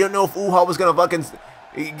you didn't know if Uha was gonna fucking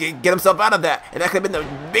get himself out of that, and that could have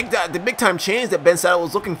been the big time change that Ben Satellite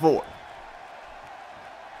was looking for.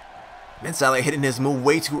 Ben Satellite hitting his move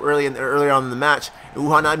way too earlier on in the match.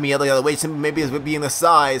 Uha not me the other way, simply maybe as being the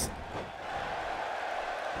size.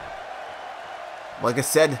 Like I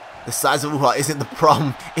said, the size of Uha isn't the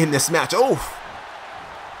problem in this match.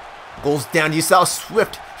 Goes down. You saw how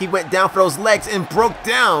swift he went down for those legs and broke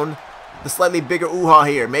down the slightly bigger Uha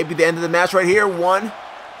here. Maybe the end of the match right here. 1,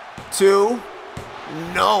 2.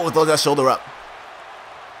 No, throws that shoulder up.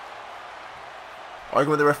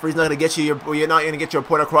 Arguing with the referee's not going to get you, you're not going to get your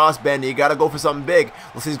point across, Ben. You got to go for something big.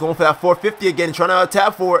 Looks like he's going for that 450 again, trying to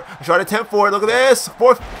tap for it, trying to attempt for it. Look at this,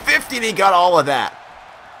 450, and he got all of that.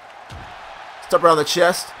 Step around the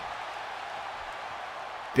chest.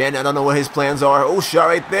 Ben, I don't know what his plans are. Oh, shot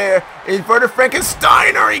right there. Inverted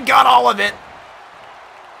Frankensteiner. He got all of it.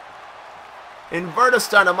 Inverted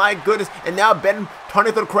Steiner, my goodness. And now Ben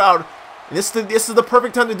turning to the crowd. And this is the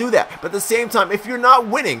perfect time to do that. But at the same time, if you're not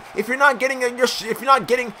winning, if you're not getting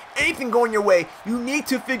anything going your way, you need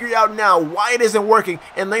to figure out now why it isn't working.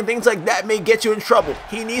 And then things like that may get you in trouble.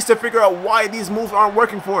 He needs to figure out why these moves aren't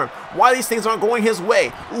working for him. Why these things aren't going his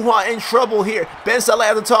way. Uha in trouble here. Ben Saleh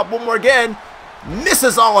at the top. One more again.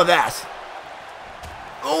 Misses all of that.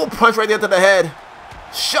 Oh, punch right there to the head.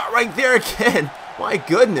 Shot right there again. My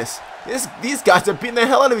goodness. These guys are beating the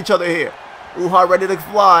hell out of each other here. Uha ready to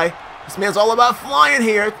fly. This man's all about flying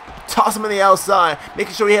here. Toss him on the outside.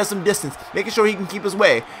 Making sure he has some distance. Making sure he can keep his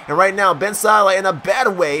way. And right now, Ben Saleh in a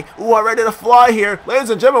bad way. Uha ready to fly here. Ladies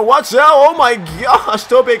and gentlemen, watch out. Oh my gosh.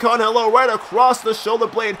 Tope con hello right across the shoulder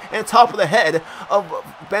blade and top of the head of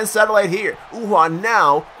Ben Saleh here. Uha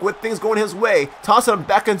now, with things going his way, tossing him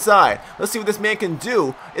back inside. Let's see what this man can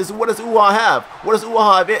do. What does Uha have? What does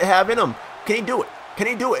Uha have in him? Can he do it? Can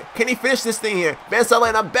he do it? Can he finish this thing here? Ben Saleh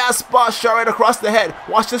in a bad spot, shot right across the head.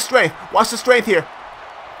 Watch the strength. Watch the strength here.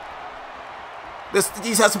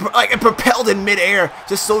 These has like propelled in midair.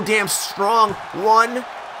 Just so damn strong. 1,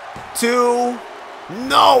 2.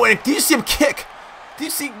 No, and do you see him kick? Do you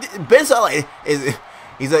see Ben Saleh is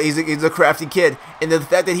he's a crafty kid. And the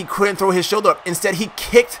fact that he couldn't throw his shoulder up, instead he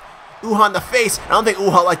kicked Uha in the face. I don't think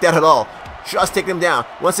Uha liked that at all. Shots taking him down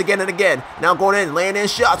once again and again. Now going in, laying in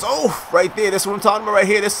shots. Oh, right there. This is what I'm talking about right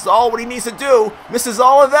here. This is all what he needs to do. Misses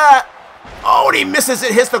all of that. Oh, and he misses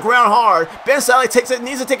it. Hits the ground hard. Ben Saleh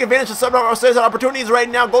needs to take advantage of some of our opportunities right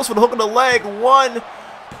now. Goes for the hook of the leg. 1,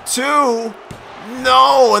 2.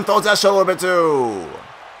 No, and throws that shoulder bit too.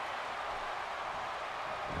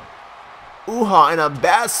 Uha in a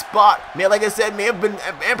bad spot. Man, like I said, may have been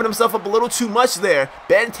amping himself up a little too much there.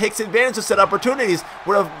 Ben takes advantage of said opportunities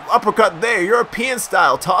with an uppercut there, European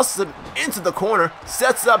style. Tosses him into the corner.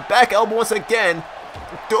 Sets up back elbow once again.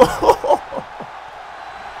 Do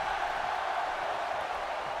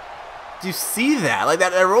you see that? Like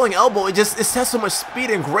that rolling elbow, it has so much speed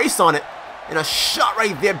and grace on it. And a shot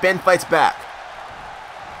right there, Ben fights back.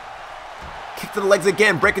 Kick to the legs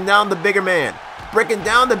again, breaking down the bigger man. Breaking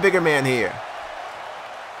down the bigger man here.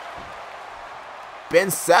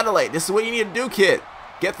 Ben Saleh, this is what you need to do, kid.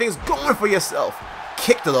 Get things going for yourself.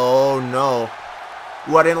 Kick to the, oh no.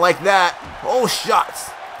 Ooh, I didn't like that. Oh,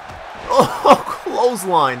 shots. Oh,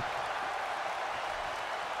 clothesline.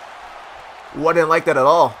 Ooh, I didn't like that at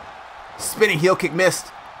all. Spinning heel kick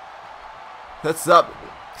missed. That's up.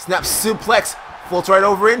 Snap suplex. Floats right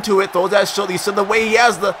over into it. Throws that shoulder. You saw the way he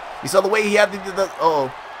has the,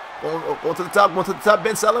 oh. Going to the top,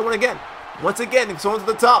 Ben Saleh once again, he's going to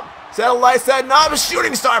the top. Satellite side, not a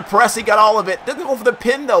shooting star press, he got all of it. Doesn't go for the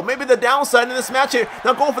pin though, maybe the downside in this match here,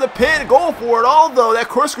 not going for the pin, going for it all though, that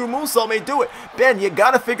corkscrew moonsault may do it. Ben, you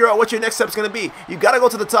gotta figure out what your next step's gonna be. You gotta go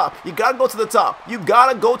to the top, you gotta go to the top, you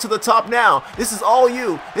gotta go to the top now. This is all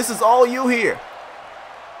you here.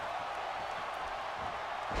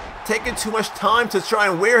 Taking too much time to try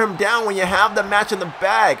and wear him down when you have the match in the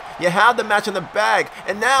bag.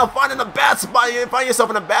 And now finding a bad spot, you find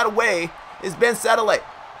yourself in a bad way, is Ben Saleh.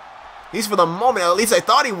 At least for the moment, at least I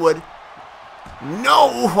thought he would.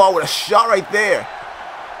 No, Uha with a shot right there.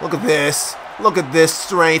 Look at this. Look at this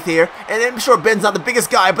strength here. And I'm sure Ben's not the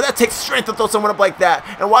biggest guy, but that takes strength to throw someone up like that.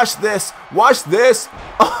 And watch this. Watch this.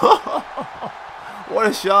 What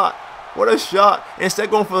a shot. What a shot. And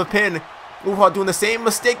instead going for the pin. Uha doing the same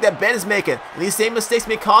mistake that Ben is making. And these same mistakes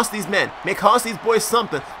may cost these men. May cost these boys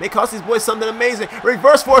something. May cost these boys something amazing.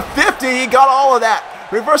 Reverse 450. He got all of that.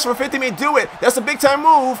 Reverse 450 may do it. That's a big time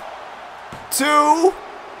move. 2.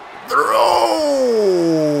 Throw.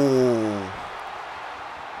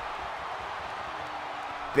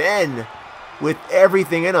 Ben, with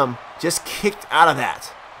everything in him, just kicked out of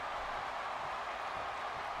that.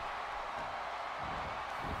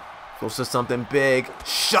 Goes to something big.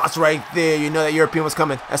 Shots right there. You know that European was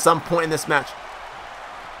coming at some point in this match.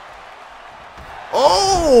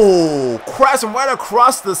 Oh! Crashed him right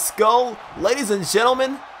across the skull. Ladies and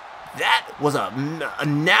gentlemen, that was a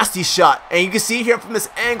nasty shot. And you can see here from this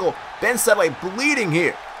angle, Ben Saleh bleeding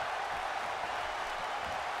here.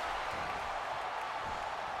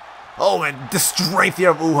 Oh, and the strength here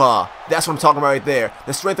of Uha. That's what I'm talking about right there.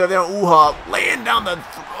 The strength right there of Uha. Laying down the...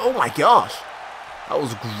 Oh my gosh. That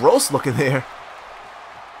was gross looking there.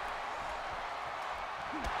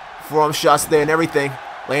 Forearm shots there and everything.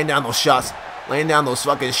 Laying down those shots. Laying down those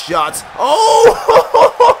fucking shots.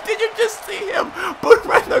 Oh! Did you just see him put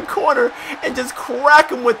him right in the corner and just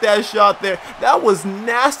crack him with that shot there. That was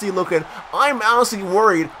nasty looking. I'm honestly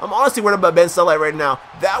worried. I'm honestly worried about Ben Satellite right now.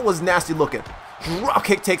 That was nasty looking. Drop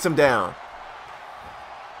kick takes him down.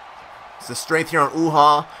 It's the strength here on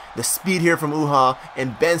Uha, the speed here from Uha,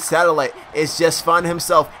 and Ben Satellite is just finding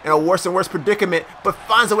himself in a worse and worse predicament, but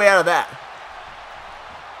finds a way out of that.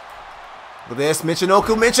 Look at this,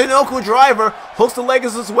 Michinoku driver, hooks the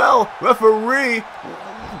legs as well. Referee,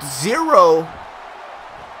 0.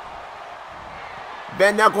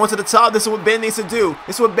 Ben now going to the top. This is what Ben needs to do.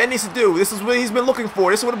 This is what Ben needs to do. This is what he's been looking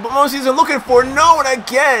for. This is what most he's been looking for. No, and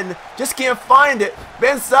again, just can't find it.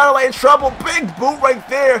 Ben Satellite in trouble. Big boot right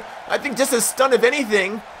there. I think just a stun, if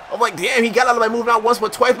anything. I'm like, damn, he got out of my move not once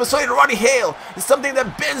but twice, but so did Roddy Hale. It's something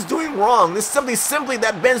that Ben's doing wrong. This is something simply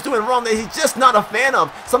that Ben's doing wrong that he's just not a fan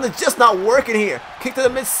of. Something's just not working here. Kick to the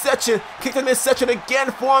midsection. Kick to the midsection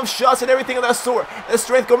again. Forearm shots and everything of that sort. And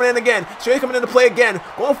strength coming in again. Strength coming into play again.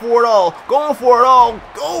 Going for it all. Going for it all.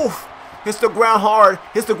 Go. Hits the ground hard.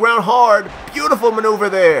 Hits the ground hard. Beautiful maneuver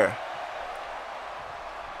there.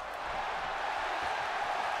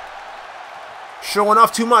 Showing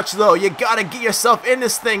off too much though. You gotta get yourself in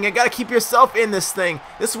this thing. You gotta keep yourself in this thing.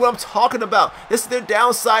 This is what I'm talking about. This is their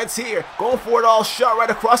downsides here. Going for it all, shot right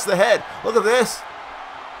across the head. Look at this.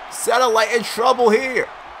 Satellite in trouble here.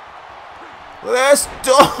 Look at this.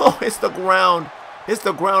 Oh, it's the ground. It's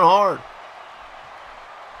the ground hard.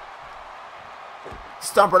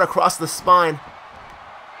 Stomp right across the spine.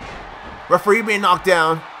 Referee being knocked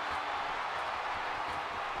down.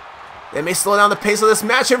 They may slow down the pace of this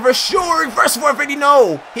match, and for sure, reverse 450,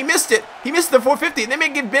 no! He missed it. He missed the 450. They may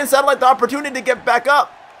give Ben Satellite the opportunity to get back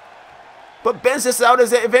up. But Ben's just out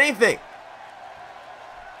as if anything.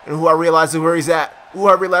 And Uha realizes where he's at.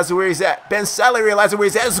 Uha realizes where he's at. Ben Satellite realizes where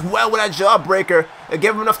he's at as well with that jawbreaker. And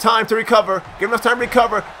give him enough time to recover. Give him enough time to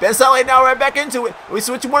recover. Ben Satellite now right back into it. This is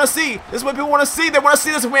what you want to see. This is what people want to see. They want to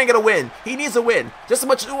see this man get a win. He needs a win. Just as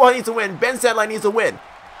much as Uha needs a win, Ben Satellite needs a win.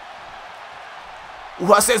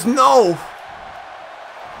 Uha says no.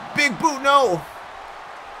 Big boot, no.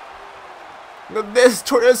 Look at this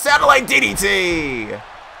Satellite DDT.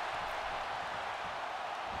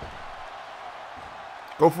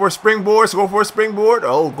 Go for a springboard. Go for a springboard.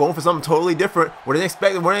 Oh, going for something totally different. We didn't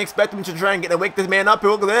expect him to try and wake this man up.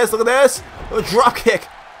 Look at this. Look at this. A drop kick.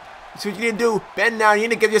 That's what you need to do. Ben now. You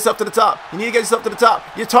need to get yourself to the top. You need to get yourself to the top.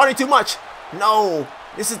 You're taunting too much. No.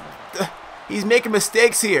 This is... He's making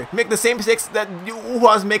mistakes here. Making the same mistakes that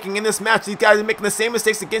Uha's making in this match. These guys are making the same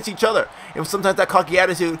mistakes against each other. And sometimes that cocky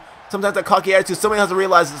attitude, somebody has to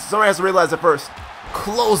realize it. Somebody has to realize it first.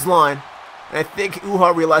 Clothesline. And I think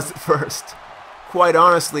Uha realized it first. Quite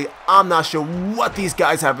honestly, I'm not sure what these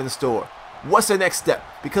guys have in store. What's the next step?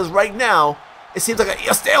 Because right now, it seems like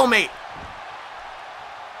a stalemate.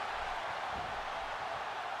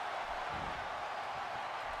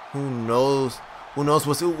 Who knows? Who knows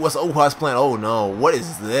what's Uha's plan? Oh no, what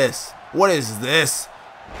is this? What is this?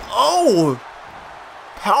 Oh!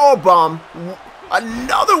 Powerbomb.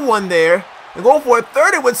 Another one there. And going for a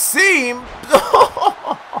third, it would seem.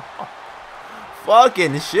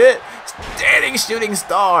 Fucking shit. Standing shooting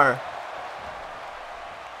star.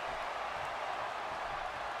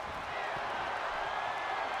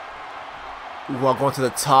 Uha going to the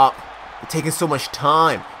top. They're taking so much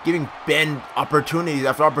time, giving Ben opportunities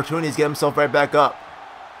after opportunities, get himself right back up.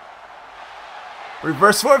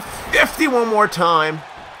 Reverse 450 one more time.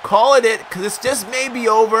 Call it, because it's just maybe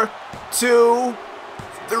over. 2,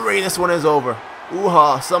 3, this one is over.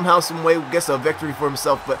 Uha somehow, some way gets a victory for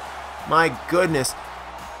himself, but my goodness,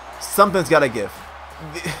 something's got to give.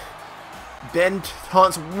 Ben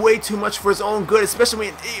taunts way too much for his own good, especially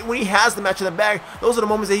when he has the match in the bag. Those are the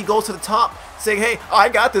moments that he goes to the top, saying, hey, I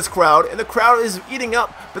got this crowd, and the crowd is eating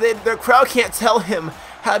up, but the crowd can't tell him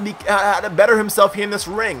how to better himself here in this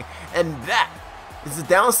ring, and that is the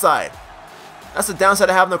downside. That's the downside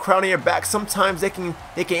of having the crowd on your back. Sometimes they can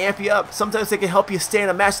amp you up. Sometimes they can help you stay in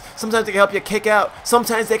a match. Sometimes they can help you kick out.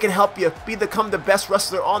 Sometimes they can help you become the best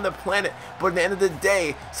wrestler on the planet. But at the end of the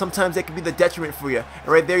day, sometimes they can be the detriment for you. And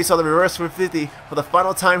right there, you saw the reverse 450 for the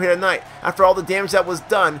final time here tonight. After all the damage that was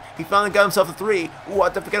done, he finally got himself a 3. Ooh, I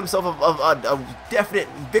definitely got himself a definite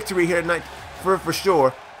victory here tonight for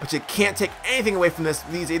sure. But you can't take anything away from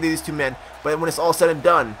these two men. But when it's all said and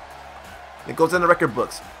done, it goes in the record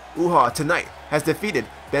books. Uha tonight has defeated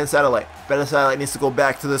Ben Satellite. Ben Satellite needs to go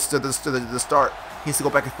back to the start. He needs to go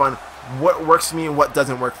back and find what works for me and what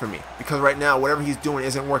doesn't work for me. Because right now, whatever he's doing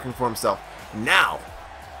isn't working for himself. Now,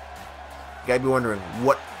 you gotta be wondering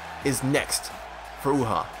what is next for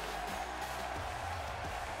Uha.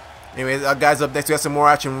 Anyways, guys, up next we got some more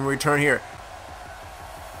action when we return here.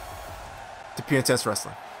 to Pure Intense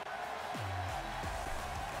Wrestling.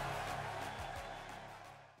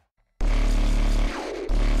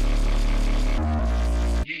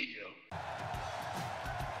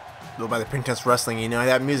 Go by the Pure Intense Wrestling, you know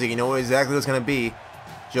that music, you know exactly what it's going to be.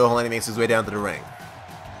 Joe Hellenic makes his way down to the ring.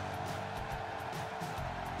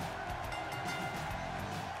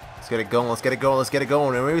 Let's get it going, let's get it going, let's get it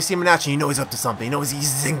going. And when we see him in action, you know he's up to something. You know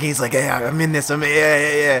he's engaged, like, yeah, I'm in this,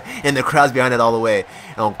 yeah. And the crowd's behind it all the way.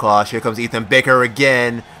 Oh gosh, here comes Ethan Baker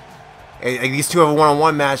again. And these two have a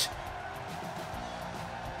one-on-one match.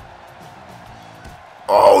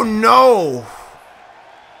 Oh no!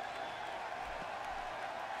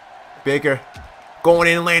 Baker going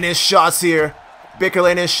in and laying his shots here. Baker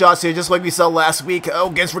laying his shots here just like we saw last week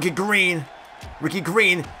against Ricky Green. Ricky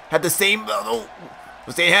Green had the same...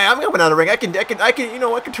 saying, hey, I'm coming out of the ring. I can, you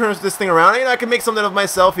know, I can turn this thing around. You know, I can make something of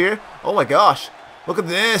myself here. Oh my gosh. Look at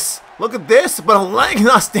this. Look at this. But Hellenic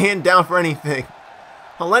not staying down for anything.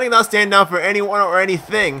 Hellenic not staying down for anyone or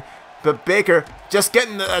anything. But Baker just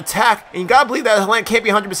getting the attack. And you gotta believe that Hellenic can't be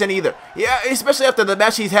 100% either. Yeah, especially after the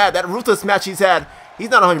match he's had, that ruthless match he's had. He's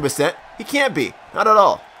not 100%. He can't be. Not at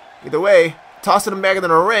all. Either way, tossing him back in the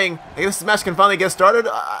ring. I guess this match can finally get started.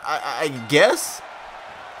 I guess.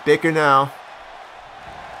 Baker now.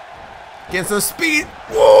 Getting some speed.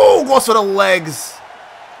 Whoa! Goes for the legs.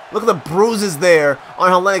 Look at the bruises there on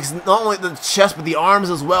Hellenic's, not only the chest, but the arms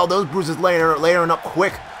as well. Those bruises layering up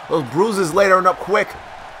quick. Those bruises layering up quick.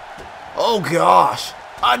 Oh, gosh.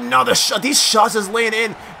 Another shot. These shots is laying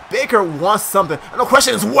in. Baker wants something. And the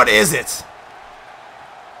question is, what is it?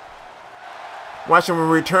 Watch him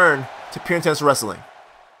return to Pure Intense Wrestling.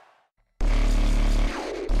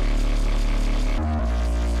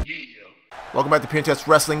 Welcome back to Pure Intense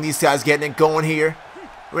Wrestling. These guys getting it going here.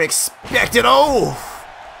 We expected,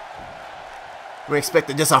 we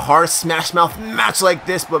expected just a hard smash mouth match like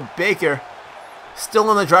this, but Baker still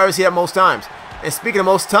in the driver's seat at most times. And speaking of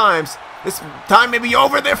most times, this time may be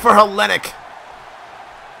over there for Hellenic.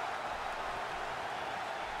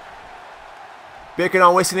 Baker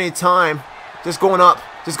not wasting any time. Just going up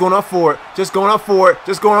for it. Just going up for it.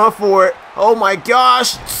 Oh my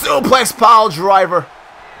gosh! Suplex pile driver.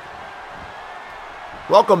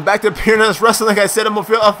 Welcome back to Pure Intense Wrestling, like I said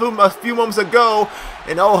a few moments ago.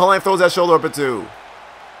 And oh, Hellenic throws that shoulder up or two.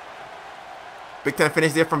 Big time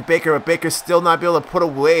finish there from Baker, but Baker's still not be able to put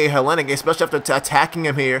away Hellenic, especially after attacking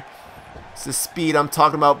him here. It's the speed I'm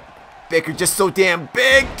talking about. Baker just so damn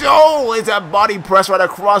big. Oh, is that body press right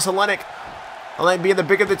across Hellenic. Hellenic being the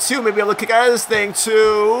bigger of the two, maybe able to kick out of this thing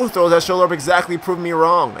too. Throws that shoulder up, exactly proving me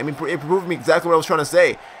wrong. I mean, it proved me exactly what I was trying to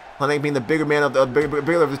say. Hellenic being the bigger man of the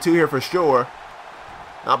bigger of the two here for sure.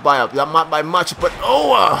 Not by much, but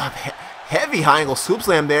heavy high angle scoop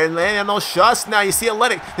slam there, and landing on those shots. Now you see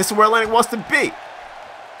Hellenic. This is where Hellenic wants to be,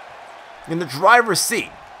 in the driver's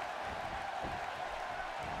seat.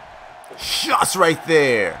 Shots right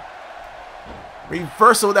there.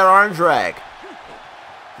 Reversal with that arm drag.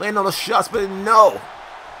 Landing on the shots, but no.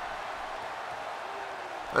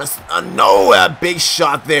 No, a big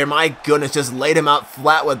shot there. My goodness, just laid him out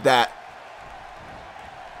flat with that.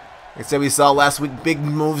 Like I said, we saw last week big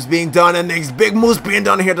moves being done, and these big moves being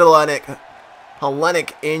done here to Hellenic.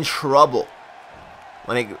 Hellenic in trouble.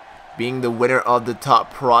 Hellenic being the winner of the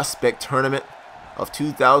Top Prospect Tournament of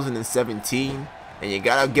 2017. And you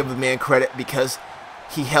gotta give the man credit because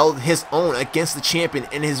he held his own against the champion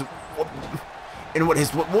in his... what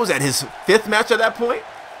was that, his 5th match at that point?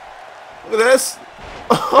 Look at this.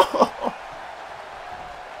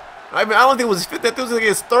 I mean, I don't think it was his 5th. I think it was like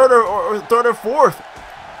his 3rd or 3rd or 4th.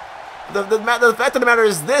 The fact of the matter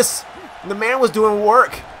is this: the man was doing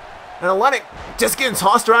work, and Hellenic just getting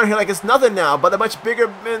tossed around here like it's nothing now. But the much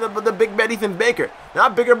bigger, the big man Ethan Baker,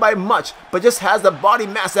 not bigger by much, but just has the body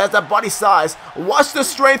mass, has that body size. Watch the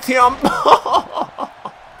strength here.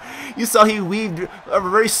 You saw he weaved a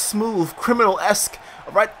very smooth, criminal-esque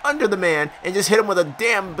right under the man and just hit him with a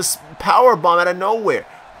damn power bomb out of nowhere.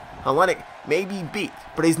 Hellenic may be beat,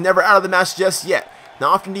 but he's never out of the match just yet. Now,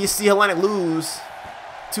 often do you see Hellenic lose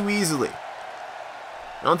too easily?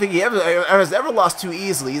 I don't think he has ever lost too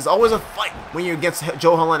easily. He's always a fight when you're against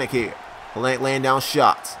Joe Hellenic here. Hellenic laying down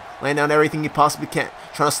shots, laying down everything he possibly can,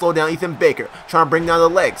 trying to slow down Ethan Baker, trying to bring down the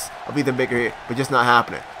legs of Ethan Baker here, but just not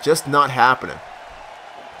happening. Just not happening.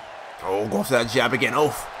 Oh, goes for that jab again.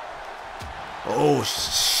 Oh,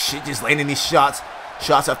 shit, just landing these shots.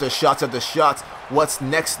 Shots after shots after shots. What's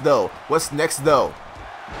next, though? What's next, though?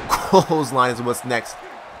 Clothesline is what's next.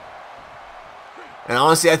 And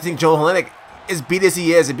honestly, I think Joe Hellenic, as beat as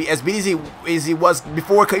he is, as beat as he was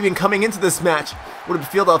before even coming into this match, would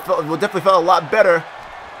definitely felt a lot better.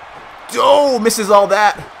 Oh, misses all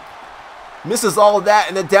that. Misses all of that,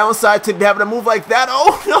 and the downside to having a move like that.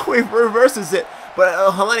 Oh no, he reverses it.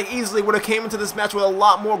 But Hellenic easily would have came into this match with a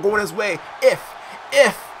lot more going his way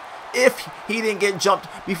if he didn't get jumped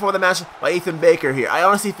before the match by Ethan Baker here. I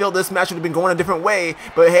honestly feel this match would have been going a different way.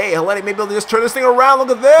 But hey, Hellenic may be able to just turn this thing around. Look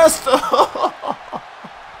at this.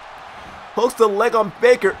 Hooks the leg on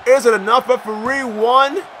Baker. Is it enough? Referee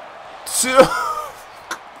 1, 2.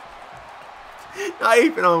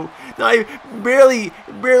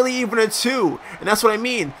 Barely even a 2, and that's what I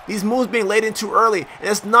mean. These moves being laid in too early, and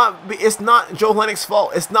it's not Joe Hellenic's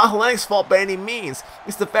fault. It's not Hellenic's fault by any means.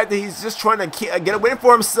 It's the fact that he's just trying to get a win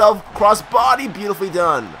for himself. Cross body, beautifully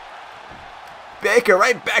done. Baker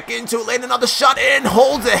right back into it, laying another shot in,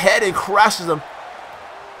 holds it head and crashes him.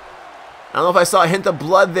 I don't know if I saw a hint of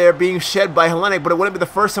blood there being shed by Hellenic, but it wouldn't be the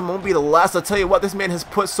first time, it won't be the last. I'll tell you what, this man has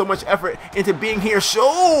put so much effort into being here.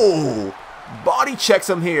 Body checks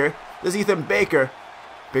him here. There's Ethan Baker.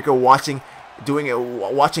 Baker watching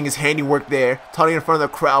his handiwork there, taunting in front of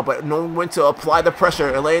the crowd, but no one went to apply the pressure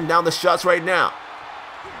and laying down the shots right now.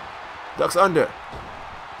 Ducks under.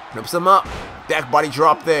 Rips him up. Back body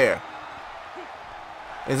drop there.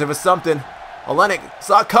 As if it's something. Hellenic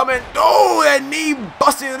saw it coming. Oh, that knee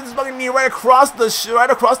busted. This fucking knee right across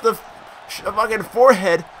the fucking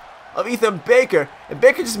forehead of Ethan Baker, and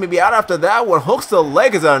Baker just may be out after that one. Hooks the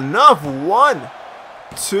leg is enough. 1,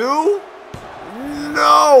 2,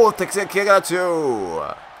 no, takes a kick out 2.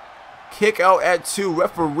 Kick out at 2.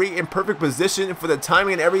 Referee in perfect position for the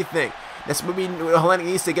timing and everything. That's what Hellenic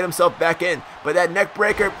needs to get himself back in. But that neck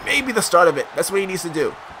breaker may be the start of it. That's what he needs to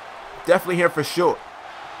do. Definitely here for sure.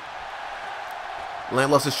 Hellenic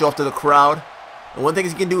loves to show off to the crowd, and one thing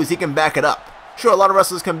he can do is he can back it up. Sure, a lot of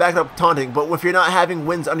wrestlers can back up taunting, but if you're not having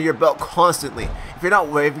wins under your belt constantly, if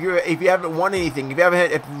you haven't won anything, if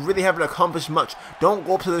you really haven't accomplished much, don't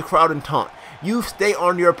go up to the crowd and taunt. You stay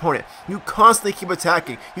on your opponent. You constantly keep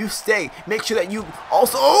attacking. You stay. Make sure that you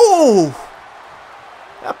also. Oh,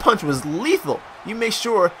 that punch was lethal. You make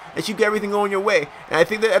sure that you get everything going your way, and I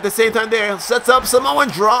think that at the same time there sets up Samoan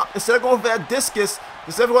drop instead of going for that discus.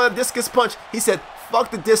 Instead of going for that discus punch, he said, "Fuck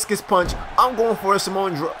the discus punch. I'm going for a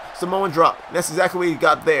Samoan drop." And that's exactly what he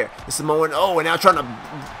got there. The Samoan, and now trying to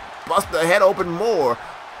bust the head open more.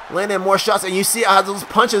 Landing more shots, and you see how those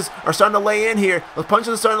punches are starting to lay in here. Those punches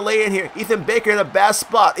are starting to lay in here. Ethan Baker in a bad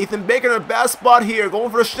spot. Ethan Baker in a bad spot here. Going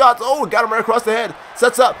for the shots. Oh, got him right across the head.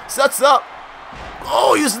 Sets up.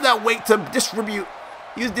 Oh, using that weight to distribute.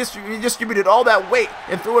 He distributed all that weight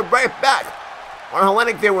and threw it right back. On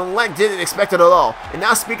Hellenic there when Hellenic didn't expect it at all. And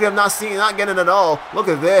now speaking of not getting it at all, look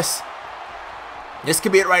at this. This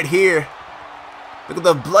could be it right here. Look at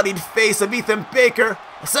the bloodied face of Ethan Baker.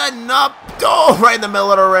 Setting up. Oh, right in the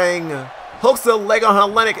middle of the ring. Hooks the leg on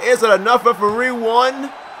Hellenic. Is it enough? Referee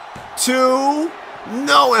 1, 2.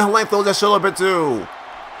 No, and Hellenic throws that shoulder up 2.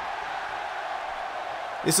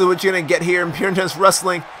 This is what you're going to get here in Pure Intense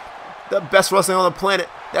Wrestling. The best wrestling on the planet.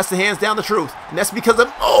 That's the hands down the truth. And that's because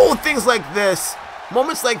of, things like this.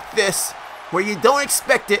 Moments like this. Where you don't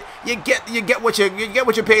expect it. You get what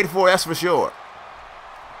you paid for, that's for sure.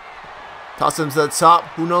 Toss him to the top.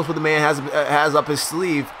 Who knows what the man has up his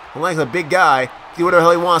sleeve. Hellenic's a big guy. Do whatever the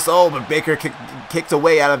hell he wants. But Baker kicked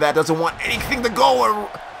away out of that. Doesn't want anything to go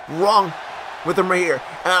wrong with him right here.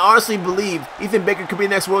 And I honestly believe Ethan Baker could be the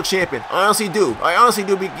next world champion. I honestly do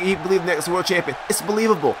believe the next world champion. It's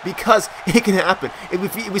believable because it can happen.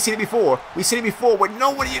 We've seen it before. We've seen it before where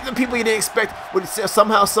nobody, the people you didn't expect, would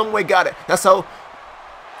somehow, some way got it. That's how.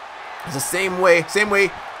 It's the same way.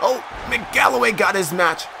 Mick Galloway got his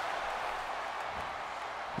match.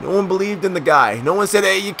 No one believed in the guy. No one said,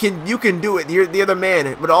 "Hey, you can do it. You're the other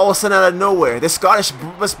man." But all of a sudden, out of nowhere, this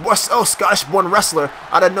Scottish-born wrestler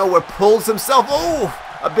out of nowhere pulls himself.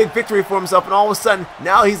 A big victory for himself, and all of a sudden,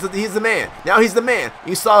 now he's the man. Now he's the man.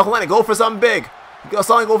 You saw Hellenic go for something big.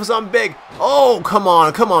 Oh, come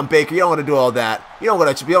on, Baker. You don't want to do all that. You don't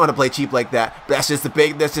want to play cheap like that. But that's just the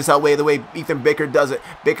way Ethan Baker does it.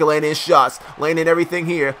 Baker laying in shots, laying in everything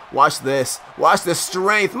here. Watch this. Watch the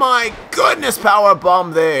strength. My goodness, power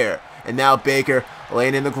bomb there. And now Baker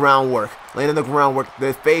laying in the groundwork.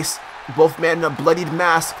 The face, both men in a bloodied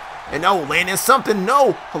mask. And laying in something.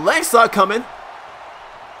 No, Hellenic saw it coming.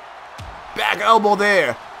 Back elbow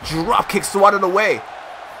there. Drop kicks out of the way.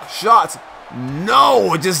 Shots.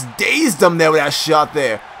 No, it just dazed him there with that shot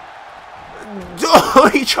there.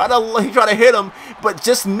 He tried to hit him, but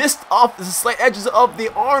just missed off the slight edges of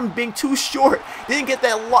the arm being too short. Didn't get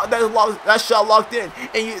that shot locked in,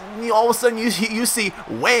 and you all of a sudden you see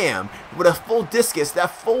wham with a full discus,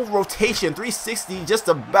 that full rotation, 360 just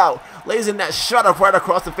about, lays in that shot up right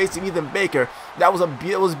across the face of Ethan Baker. That was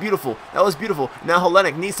beautiful. That was beautiful. Now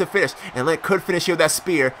Hellenic needs to finish, and Hellenic could finish here with that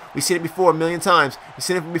spear. We've seen it before a million times. We've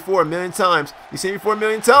seen it before a million times. We've seen it before a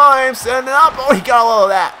million times. Setting it up. Oh, he got all of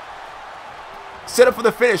that. Set up for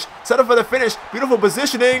the finish. Set up for the finish. Beautiful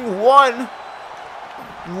positioning. One.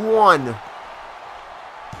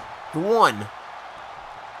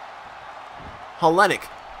 Hellenic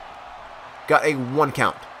got a 1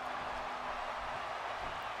 count.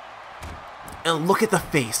 And look at the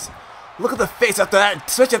face. Look at the face after that,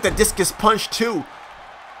 especially after that discus punch too.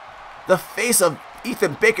 The face of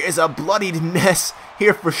Ethan Baker is a bloodied mess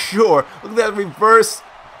here for sure. Look at that reverse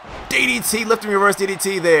DDT, lift and reverse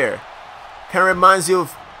DDT there. Kind of reminds you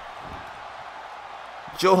of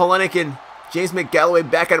Joe Hellenic and James McGalloway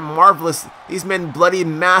back at Marvelous. These men bloody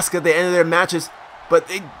mask at the end of their matches. But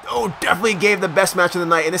they definitely gave the best match of the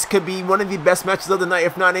night. And this could be one of the best matches of the night,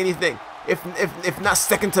 if not anything. If not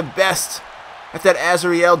second to best. After that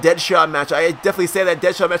Azrael Deadshot match, I definitely say that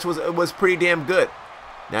Deadshot match was pretty damn good.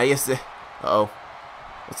 Now yes,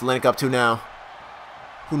 what's Hellenic up to now?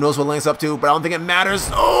 Who knows what Hellenic's up to? But I don't think it matters.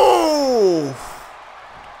 Oh!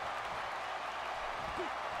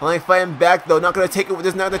 Hellenic fighting back though. Not gonna take it.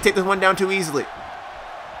 Just not gonna take this one down too easily.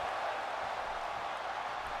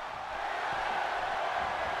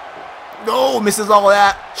 No, misses all of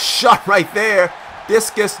that. Shot right there.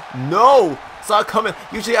 Discus. No. Saw it coming.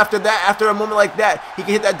 Usually after that, after a moment like that, he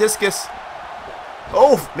can hit that discus.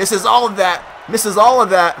 Oh, misses all of that. Misses all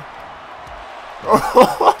of that.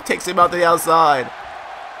 Oh, takes him out to the outside.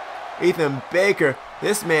 Ethan Baker,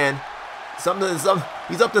 this man, he's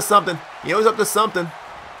up to something. You know he's up to something.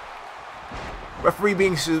 Referee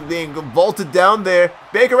being vaulted down there.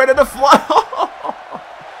 Baker ready to fly.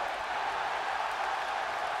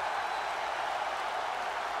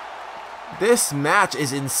 This match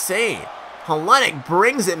is insane. Hellenic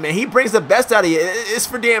brings it, man. He brings the best out of you. It's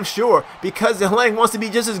for damn sure. Because Hellenic wants to be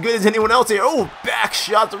just as good as anyone else here. Oh, back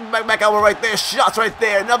shots. Back elbow right there. Shots right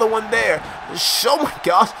there. Another one there. Oh my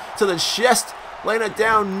gosh. To the chest. Laying it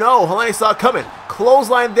down. No. Hellenic saw it coming.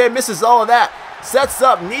 Clothesline there. Misses all of that. Sets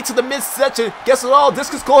up. Knee to the midsection. Gets it all.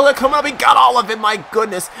 Discus clothesline coming up. He got all of it. My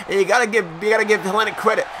goodness. And you gotta give Hellenic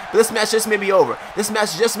credit. But this match just may be over. This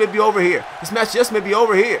match just may be over here. This match just may be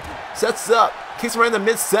over here. Sets up. Kicks him right in the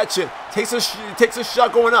midsection. Takes a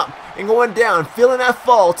shot going up and going down. Feeling that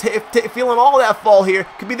fall. Feeling all that fall here.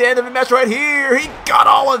 Could be the end of the match right here. He got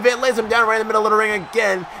all of it. Lays him down right in the middle of the ring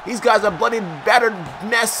again. These guys are bloody battered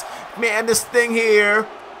mess. Man, this thing here.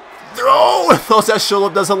 Oh, throws that shoulder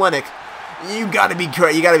up, does Hellenic. You gotta be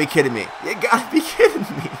crazy. You gotta be kidding me. You gotta be kidding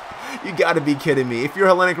me. You gotta be kidding me. If you're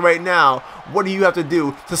Hellenic right now, what do you have to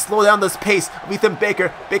do to slow down this pace of Ethan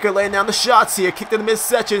Baker? Baker laying down the shots here. Kick to the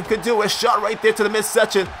midsection. Could do a shot right there to the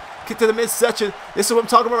midsection. Kick to the midsection. This is what I'm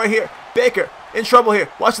talking about right here. Baker in trouble here.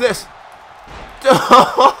 Watch this.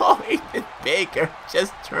 Oh, Ethan Baker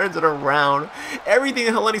just turns it around. Everything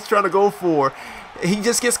that Hellenic's trying to go for, he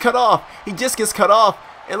just gets cut off. He just gets cut off.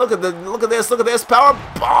 And look at this power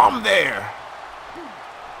bomb there.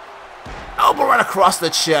 Elbow right across the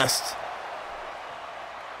chest.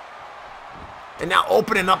 And now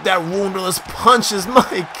opening up that wound with his punches.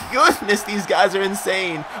 My goodness, these guys are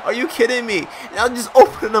insane. Are you kidding me? Now just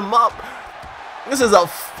opening them up. This is a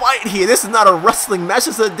fight here. This is not a wrestling match.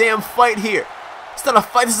 This is a damn fight here. It's not a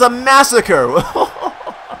fight. This is a massacre.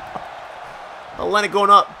 Hellenic going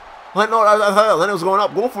up. Hellenic was going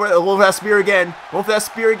up. Going for it. Going for that spear again. Going for that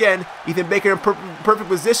spear again. Ethan Baker in perfect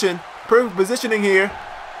position. Perfect positioning here.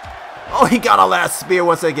 Oh, he got all that spear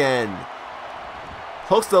once again.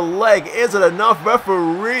 Hooks the leg. Is it enough,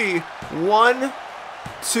 referee? 1,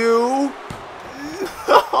 2.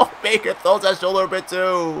 Oh, Baker throws that shoulder a bit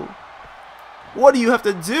too. What do you have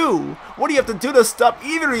to do? What do you have to do to stop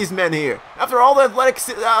either of these men here? After all the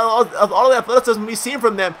athleticism we've seen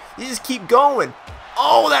from them, you just keep going.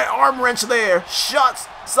 Oh, that arm wrench there. Shots.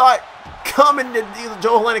 Saw it coming to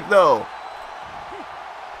Joe Hellenic though.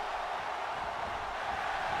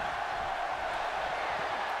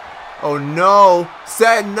 Oh no,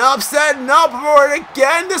 setting up for it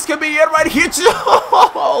again. This could be it right here.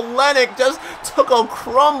 Oh, Hellenic just took a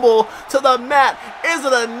crumble to the mat. Is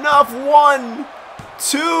it enough? 1,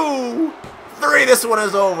 2, 3. This one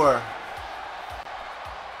is over.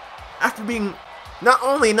 After being not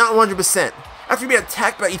only not 100%, after being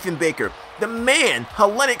attacked by Ethan Baker, the man,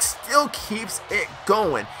 Hellenic, still keeps it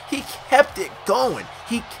going. He kept it going.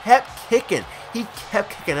 He kept kicking. He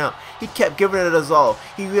kept kicking out. He kept giving it his all.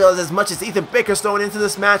 He realized as much as Ethan Baker's throwing into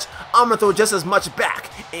this match, I'm going to throw just as much back.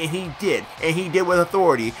 And he did. And he did with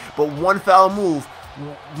authority. But one foul move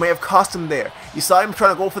may have cost him there. You saw him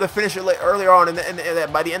trying to go for the finisher earlier on,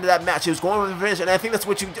 and by the end of that match, he was going for the finish. And I think that's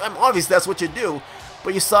what you do. Obviously, that's what you do.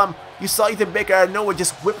 But you saw Ethan Baker out of nowhere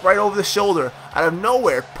just whip right over the shoulder, out of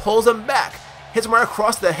nowhere, pulls him back, hits him right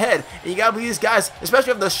across the head. And you gotta believe these guys,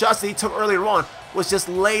 especially after the shots that he took earlier on, was just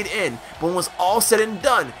laid in. But when it was all said and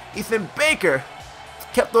done, Ethan Baker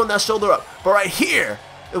kept throwing that shoulder up. But right here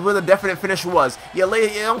is where the definite finish was. You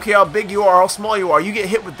don't care how big you are, how small you are. You get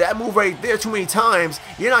hit with that move right there too many times,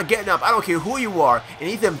 you're not getting up. I don't care who you are. And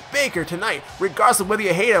Ethan Baker tonight, regardless of whether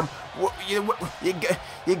you hate him,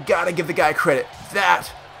 you gotta give the guy credit. That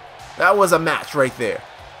was a match right there.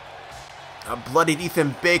 A bloodied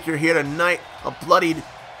Ethan Baker here tonight. A bloodied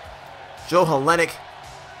Joe Hellenic.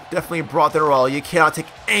 Definitely brought their all. You cannot take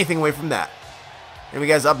anything away from that. And we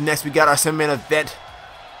guys, up next, we got our 7-man event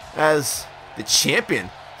as the champion,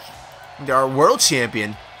 our world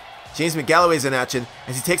champion, James McGalloway's in action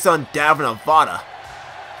as he takes on Davin Avada.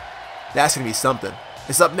 That's gonna be something.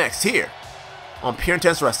 It's up next here on Pure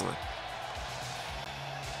Intense Wrestling.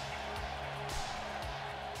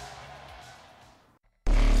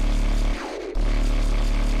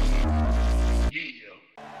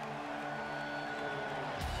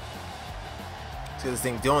 See this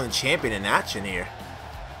thing doing, the champion in action here.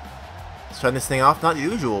 Starting this thing off, not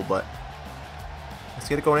usual, but let's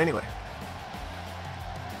get it going anyway.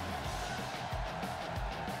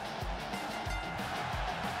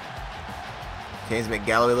 James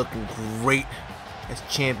McGalloway looking great as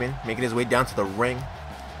champion, making his way down to the ring.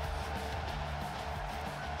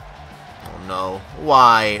 Oh no,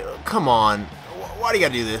 why? Come on, why do you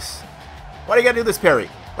gotta do this? Why do you gotta do this, Perry?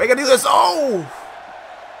 Why do you gotta do this? Oh!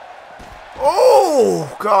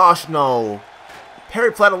 Oh gosh, no!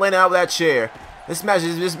 Perry Plata laying out with that chair. This match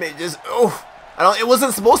is just oh! It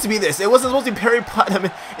wasn't supposed to be this. It wasn't supposed to be Perry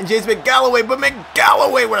Plata and James McGalloway, but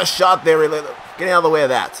McGalloway with a shot there, getting out of the way of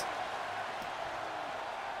that.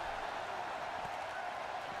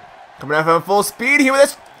 Coming out from full speed here with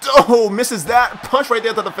this. Oh, misses that punch right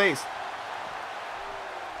there to the face.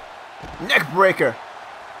 Neck breaker.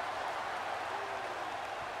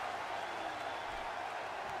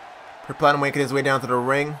 Plata making his way down to the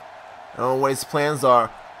ring. I don't know what his plans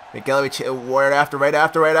are. McGalloway right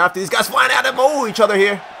after. These guys flying at him. Oh, each other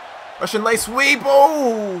here. Russian leg sweep.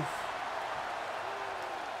 Oh.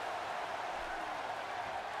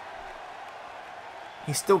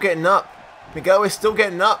 He's still getting up. McGalloway's still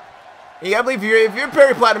getting up. And you gotta believe if you're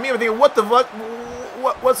Perry Plata, me, I'm thinking, what the fuck?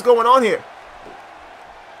 What's going on here?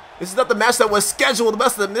 This is not the match that was scheduled. I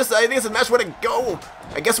think it's a match where to go.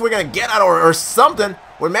 I guess we're gonna get out or something.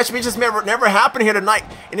 Where match may just never happen here tonight.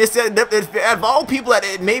 And it's out of all people that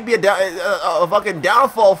it may be a fucking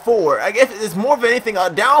downfall for. I guess it's more of anything a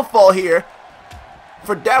downfall here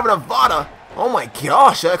for Davin Avada. Oh my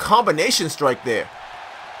gosh, a combination strike there.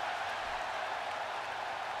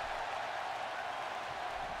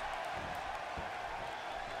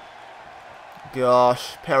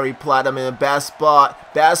 Gosh, Perry Plata in a bad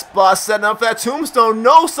spot. Bad spot setting up that tombstone.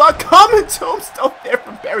 No, saw coming tombstone there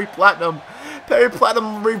from Perry Platinum. Perry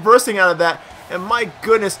Platinum reversing out of that. And my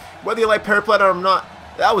goodness, whether you like Perry Platinum or not,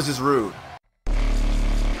 that was just rude.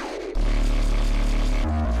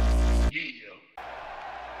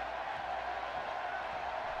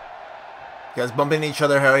 You guys bumping each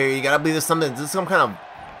other here. You gotta believe there's something. This is some kind of,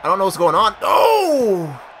 I don't know what's going on.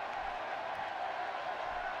 Oh!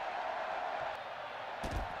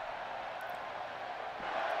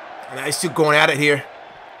 Nice two going at it here.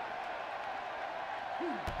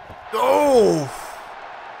 Oh!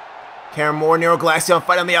 Karen Moore, Nero Glaxion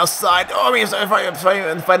fight on the outside. Oh, I mean,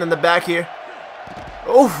 fighting in the back here.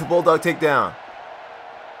 Oh, Bulldog takedown.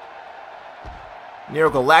 Nero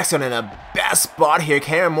Glaxion in a bad spot here.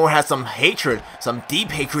 Karen Moore has some hatred, some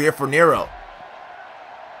deep hatred here for Nero.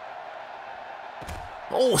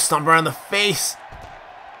 Oh, stomp around the face.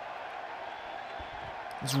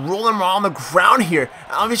 He's rolling him on the ground here.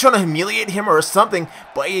 I don't know if he's trying to humiliate him or something,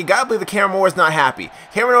 but you gotta believe that Cameron Moore is not happy.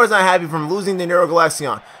 Cameron Moore is not happy from losing to Nero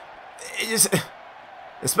Glaxion. It just,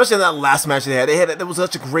 especially in that last match they had. It was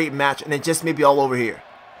such a great match, and it just may be all over here.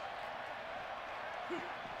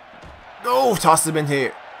 Oh, toss him in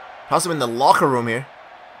here. Toss him in the locker room here.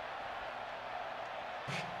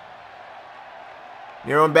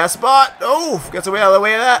 Nero in bad spot. Oh, gets away out of the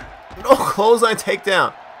way of that. No, clothesline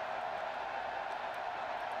takedown.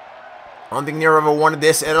 I don't think Nero ever wanted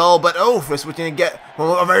this at all, but oh, for switching to get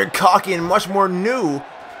a very cocky and much more new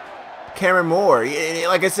Cameron Moore.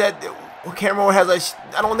 Like I said, Cameron Moore has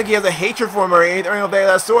I don't think he has a hatred for him or anything of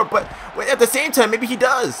that sort, but at the same time, maybe he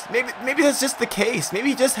does. Maybe that's just the case. Maybe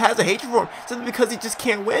he just has a hatred for him simply because he just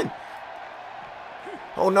can't win.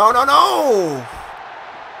 Oh, no, no, no!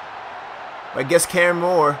 I guess Cameron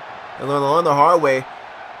Moore, and learn the hard way.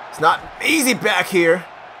 It's not easy back here.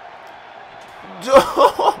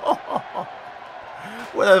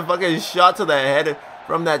 What a fucking shot to the head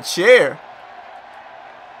from that chair.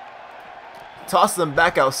 Toss them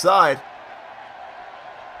back outside.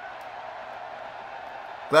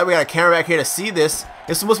 Glad we got a camera back here to see this.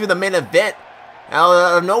 It's supposed to be the main event.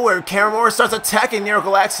 Out of nowhere, Cameron Moore starts attacking Nero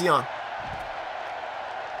Galaxion.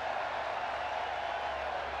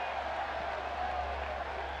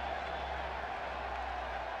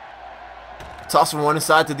 Toss from one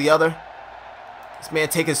side to the other. This man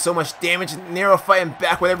taking so much damage. Nero fighting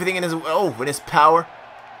back with everything in his power.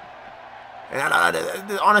 And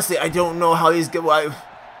honestly, I don't know how he's good.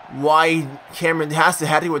 Why Cameron had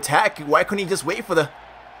to attack? Why couldn't he just wait for the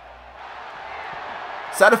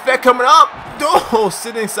side effect coming up? Oh,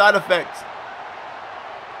 sitting side effect.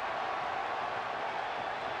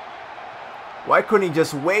 Why couldn't he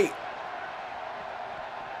just wait?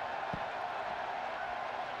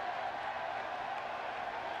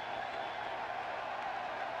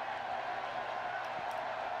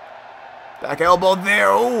 Back elbow there,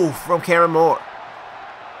 oh, from Cameron Moore.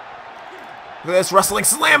 Look at this wrestling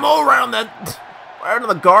slam, oh, right on the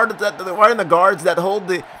guards that hold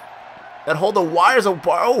the wires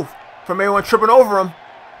apart, oh, from everyone tripping over him.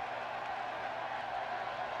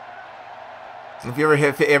 If you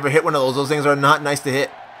ever hit one of those things are not nice to hit.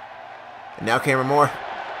 And now Cameron Moore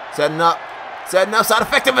setting up, side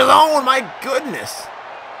effect of his own. My goodness,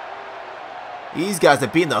 these guys are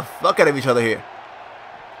beating the fuck out of each other here.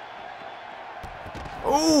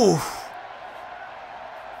 Ooh.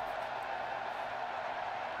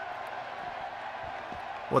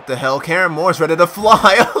 What the hell? Cameron Moore's ready to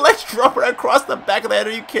fly. Let's drop her across the back of the head.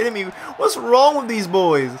 Are you kidding me? What's wrong with these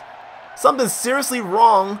boys? Something's seriously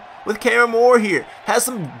wrong with Cameron Moore here. Has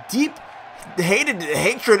some deep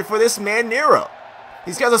hatred for this man Nero.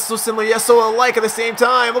 These guys are so similar yet so alike at the same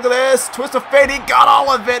time. Look at this. Twist of fate. He got all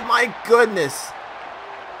of it. My goodness.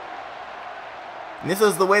 And this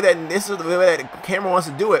is the way that Cameron wants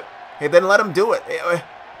to do it. Hey, then let him do it.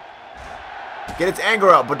 Get its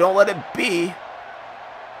anger out, but don't let it be.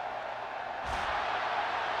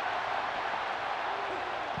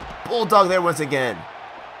 Bulldog there once again.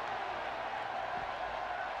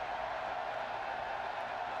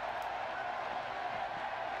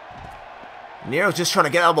 Nero's just trying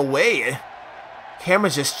to get out of the way.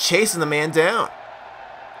 Cameron's just chasing the man down.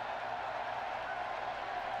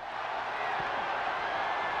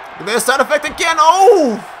 There's side effect again.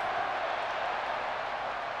 Oh!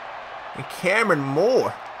 And Cameron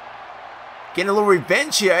Moore getting a little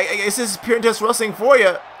revenge here. I guess this is pure intense wrestling for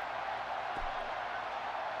you.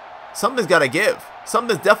 Something's got to give.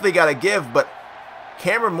 Something's definitely got to give. But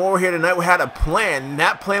Cameron Moore here tonight had a plan. And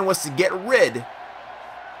that plan was to get rid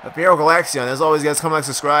of Nero Galaxion. As always, guys, come like,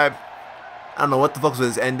 subscribe. I don't know what the fuck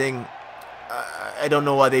was this ending. I don't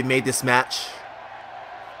know why they made this match.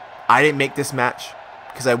 I didn't make this match.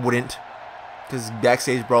 Because I wouldn't. Because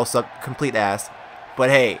backstage brawl sucked complete ass. But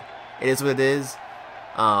hey, it is what it is.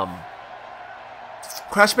 Crash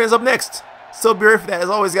Band's up next. So be ready for that. As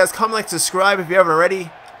always, guys, comment, like, subscribe if you haven't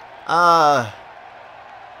already. I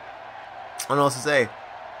don't know what to say.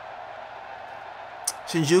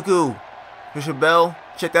 Shinjuku, Bishop Bell.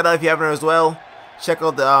 Check that out if you haven't as well. Check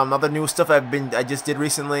out the other new stuff I just did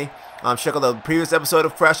recently. Check out the previous episode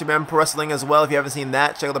of Crash Band Pro Wrestling as well if you haven't seen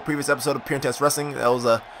that. Check out the previous episode of Pure Intense Wrestling. That was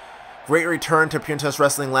a great return to Pure Intense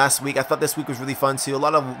Wrestling last week. I thought this week was really fun too. A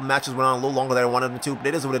lot of matches went on a little longer than I wanted them to, but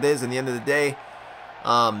it is what it is. In the end of the day,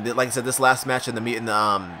 like I said, this last match in the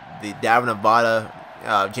Davin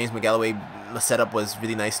Nevada, James McGalloway setup was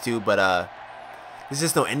really nice too. But there's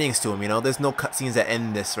just no endings to him, you know. There's no cutscenes that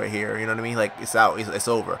end this right here. You know what I mean? Like it's out, it's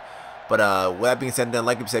over. But with that being said, then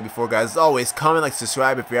like I said before, guys, as always, comment, like,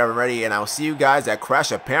 subscribe if you haven't already, and I will see you guys at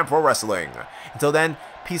Crash Pan Pro Wrestling. Until then,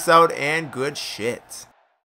 peace out and good shit.